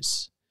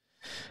boundaries.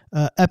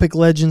 Epic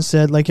Legend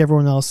said, like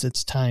everyone else,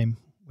 it's time.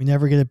 We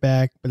never get it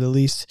back, but at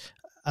least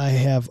I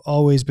have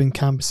always been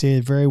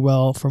compensated very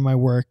well for my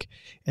work,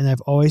 and I've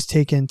always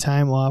taken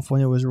time off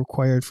when it was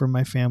required for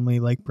my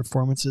family, like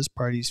performances,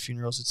 parties,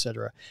 funerals,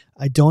 etc.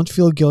 I don't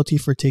feel guilty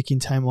for taking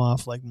time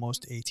off like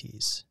most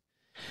ATs.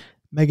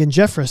 Megan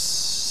Jeffress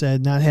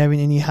said, not having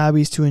any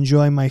hobbies to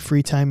enjoy my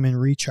free time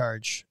and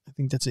recharge. I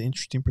think that's an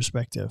interesting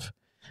perspective.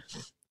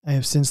 I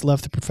have since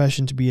left the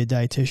profession to be a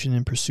dietitian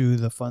and pursue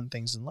the fun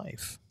things in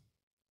life.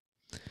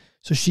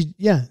 So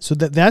so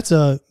that's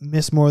a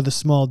miss more of the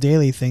small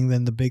daily thing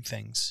than the big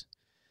things.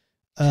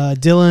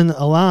 Dylan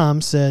Alam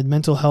said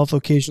mental health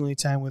occasionally,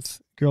 time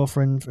with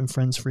girlfriend and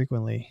friends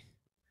frequently.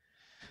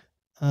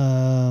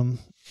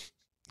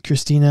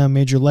 Christina,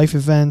 major life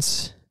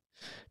events,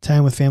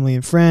 time with family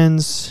and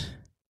friends.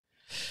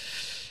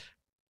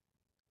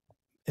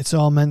 It's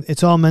all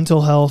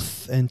mental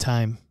health and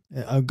time.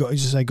 I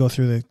go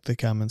through the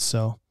comments.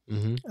 So,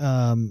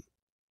 and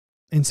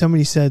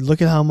somebody said,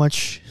 look at how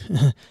much.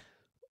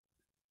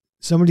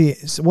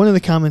 One of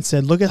the comments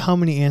said, look at how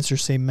many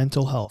answers say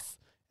mental health.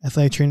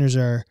 Athletic trainers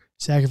are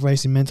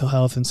sacrificing mental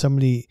health, and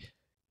somebody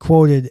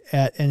quoted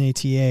at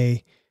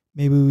NATA,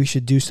 maybe we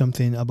should do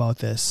something about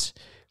this.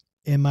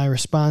 And my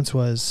response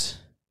was,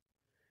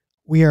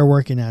 we are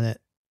working on it.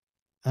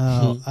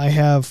 I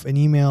have an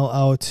email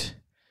out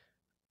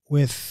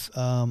with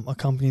a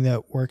company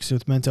that works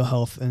with mental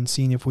health and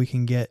seeing if we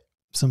can get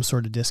some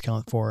sort of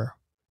discount for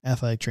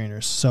athletic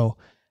trainers. So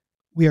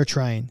we are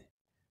trying.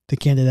 The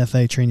Candid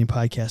Athletic Training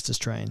Podcast is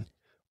trying.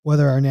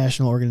 Whether our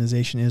national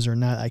organization is or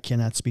not, I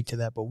cannot speak to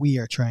that, but we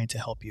are trying to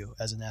help you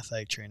as an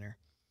athletic trainer.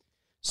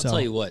 So, I'll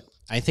tell you what,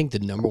 I think the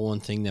number one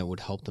thing that would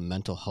help the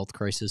mental health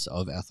crisis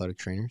of athletic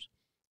trainers,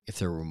 if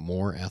there were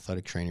more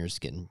athletic trainers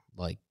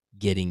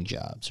getting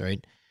jobs,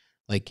 right?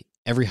 Like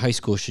every high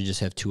school should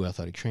just have 2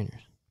 athletic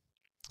trainers.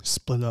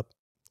 Split up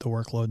the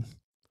workload.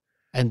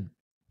 And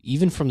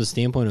even from the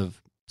standpoint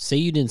of, say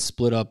you didn't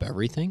split up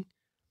everything,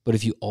 but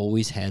if you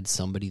always had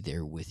somebody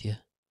there with you,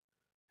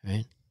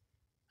 right?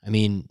 I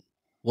mean,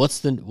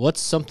 what's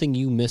something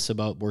you miss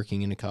about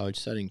working in a college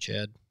setting,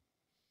 Chad?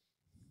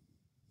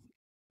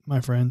 My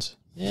friends.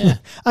 Yeah.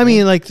 I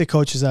mean, like the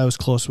coaches I was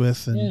close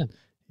with, and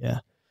yeah.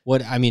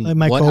 What I mean, like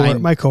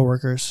my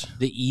coworkers.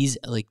 The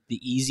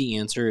easy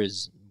answer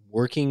is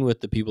working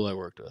with the people I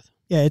worked with.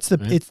 Yeah,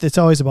 it's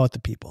always about the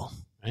people,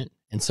 right?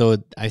 And so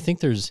I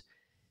think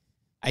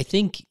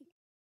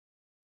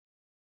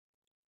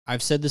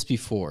I've said this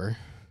before.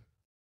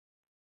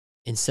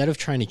 Instead of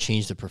trying to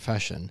change the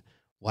profession,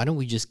 why don't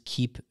we just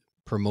keep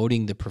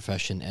promoting the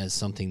profession as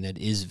something that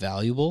is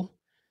valuable,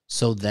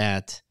 so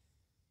that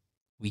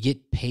we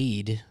get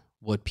paid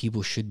what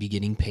people should be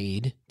getting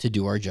paid to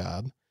do our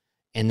job,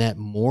 and that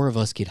more of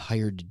us get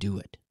hired to do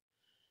it.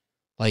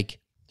 Like,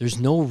 there's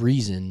no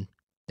reason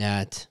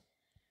that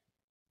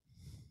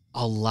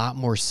a lot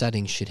more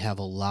settings should have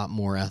a lot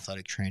more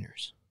athletic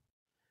trainers.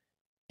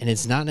 And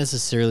it's not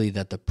necessarily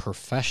that the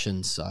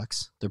profession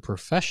sucks. The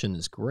profession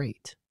is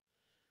great.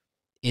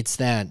 It's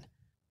that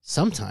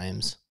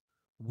sometimes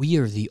we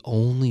are the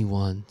only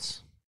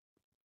ones,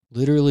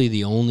 literally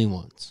the only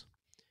ones.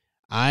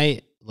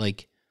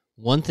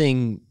 One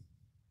thing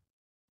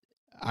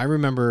I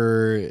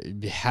remember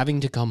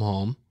having to come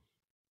home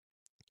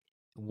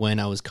when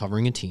I was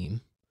covering a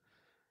team,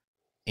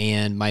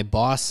 and my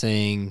boss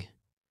saying,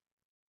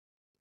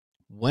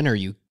 when are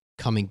you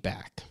coming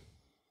back?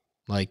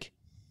 Like,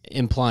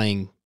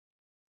 implying,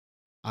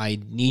 I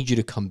need you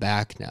to come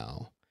back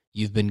now.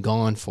 You've been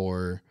gone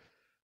for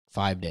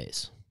 5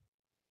 days.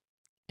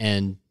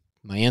 And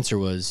my answer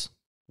was,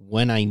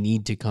 when I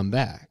need to come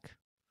back.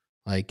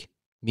 Like,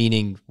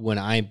 meaning when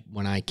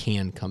I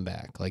can come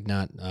back, like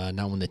not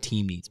when the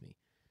team needs me.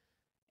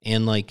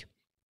 And like,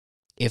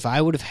 if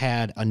I would have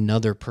had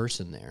another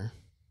person there,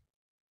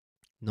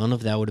 none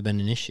of that would have been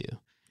an issue.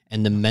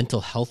 And the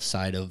mental health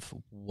side of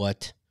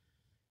what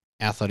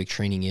athletic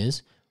training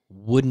is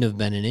wouldn't have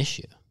been an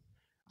issue.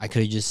 I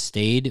could have just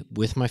stayed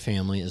with my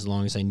family as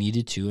long as I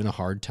needed to in a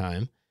hard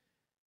time,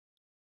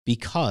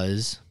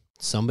 because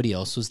somebody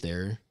else was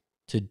there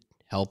to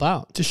help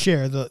out. To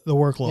share the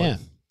workload. Yeah.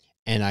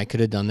 And I could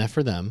have done that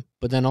for them.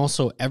 But then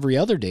also every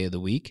other day of the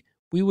week,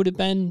 we would have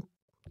been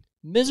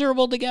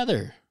miserable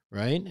together,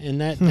 right? And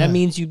that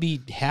means you'd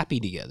be happy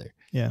together.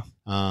 Yeah.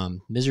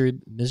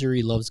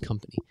 Misery loves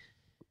company.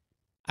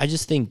 I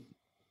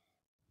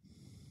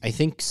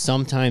think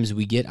sometimes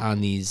we get on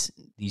these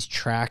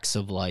tracks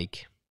of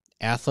like,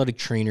 athletic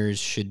trainers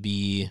should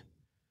be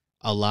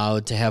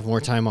allowed to have more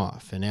time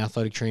off, and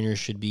athletic trainers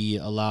should be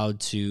allowed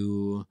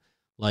to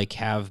like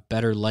have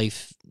better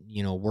life,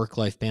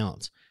 work-life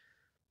balance.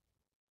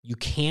 You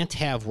can't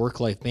have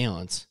work-life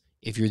balance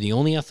if you're the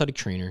only athletic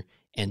trainer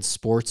and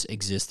sports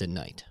exist at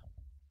night.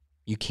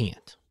 You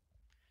can't.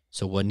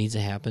 So what needs to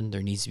happen?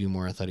 There needs to be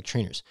more athletic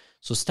trainers.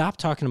 So stop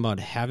talking about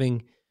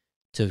having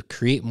to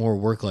create more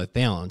work-life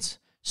balance.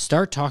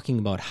 Start talking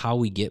about how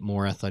we get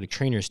more athletic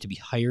trainers to be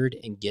hired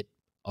and get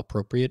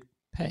appropriate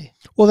pay.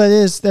 Well, that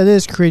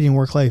is creating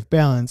work-life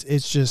balance.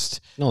 It's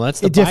just no, that's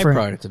the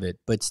byproduct of it.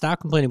 But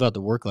stop complaining about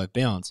the work-life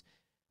balance.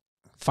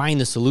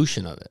 Find the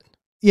solution of it.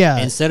 Yeah.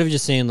 Instead of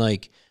just saying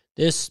like,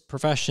 this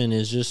profession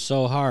is just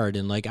so hard,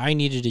 and like I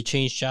needed to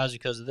change jobs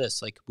because of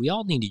this. Like, we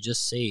all need to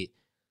just say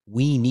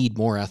we need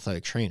more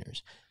athletic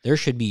trainers. There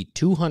should be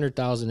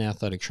 200,000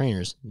 athletic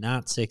trainers,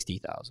 not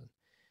 60,000.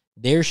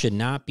 There should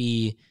not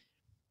be,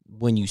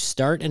 when you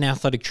start an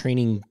athletic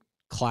training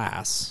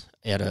class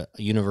at a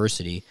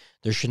university,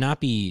 there should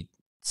not be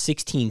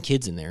 16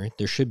 kids in there.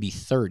 There should be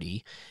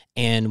 30.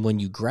 And when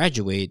you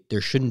graduate,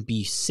 there shouldn't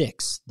be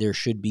 6. There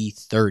should be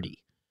 30.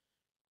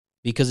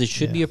 Because it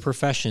should be a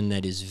profession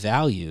that is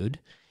valued,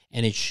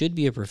 and it should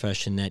be a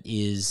profession that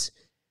is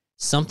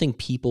something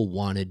people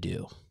want to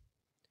do.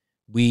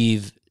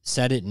 We've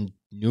said it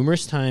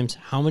numerous times.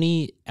 How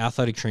many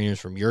athletic trainers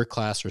from your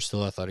class are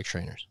still athletic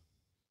trainers?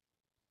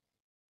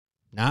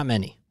 Not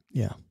many.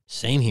 Yeah.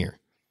 Same here.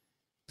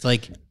 It's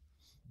like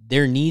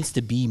there needs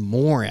to be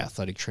more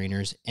athletic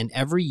trainers, and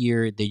every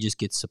year they just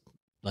get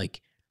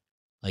like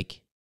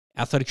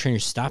athletic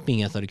trainers stop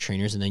being athletic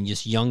trainers, and then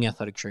just young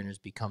athletic trainers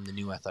become the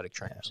new athletic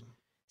trainers.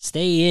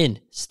 Stay in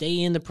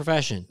the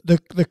profession.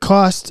 The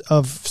cost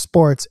of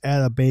sports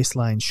at a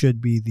baseline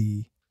should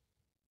be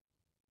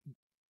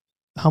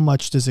how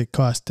much does it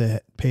cost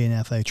to pay an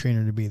athletic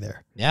trainer to be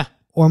there? Yeah.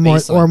 Or more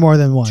Baseline. or more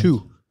than one.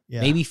 2.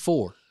 Yeah. Maybe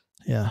 4.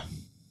 Yeah.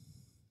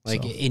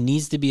 Like it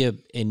needs to be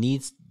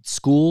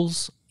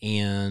schools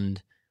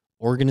and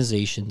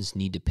organizations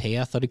need to pay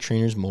athletic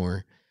trainers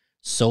more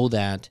so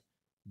that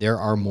there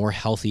are more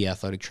healthy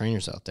athletic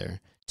trainers out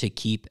there to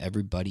keep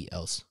everybody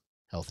else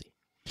healthy.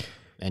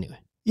 Anyway.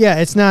 Yeah,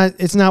 it's not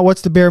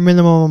what's the bare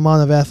minimum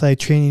amount of athletic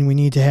training we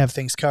need to have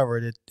things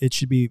covered. It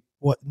should be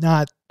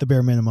not the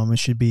bare minimum. It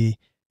should be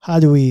how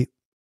do we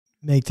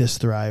make this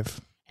thrive?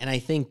 And I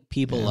think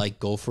people like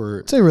go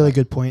for... It's a really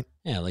good point.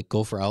 Yeah, like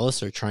Go for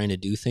Ellis are trying to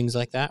do things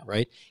like that,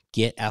 right?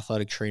 Get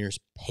athletic trainers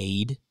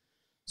paid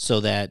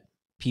so that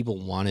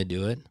people want to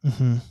do it.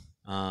 Mm-hmm.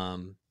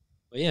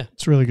 But yeah.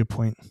 It's a really good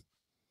point.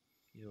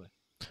 Either way.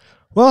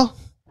 Well,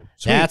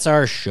 that's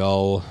our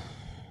show.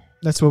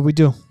 That's what we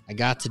do. I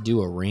got to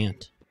do a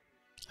rant.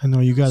 I know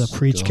you got to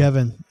preach,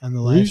 Kevin, on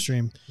the live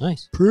stream.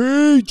 Nice.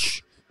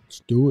 Preach.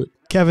 Let's do it.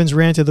 Kevin's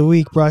Rant of the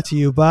Week brought to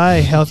you by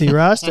Healthy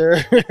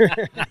Roster.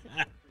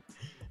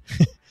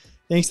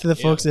 Thanks to the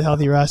folks at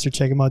Healthy Roster.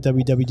 Check them out,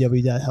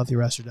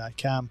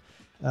 www.healthyroster.com.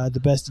 The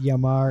best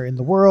EMR in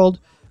the world.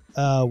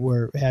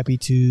 We're happy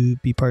to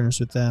be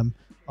partners with them.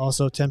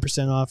 Also,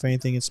 10% off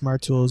anything in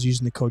Smart Tools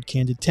using the code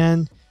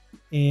CANDID10.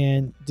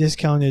 And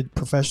discounted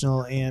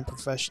professional and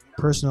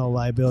personal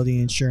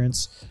liability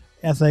insurance.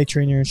 Athletic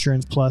Trainer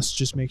Insurance Plus.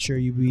 Just make sure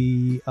you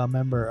be a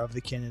member of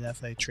the Candid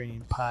Athletic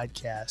Training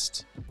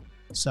Podcast.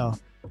 So,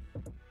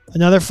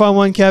 another fun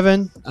one,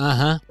 Kevin.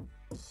 Uh-huh.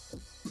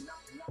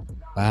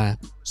 Bye.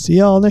 See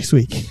y'all next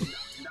week.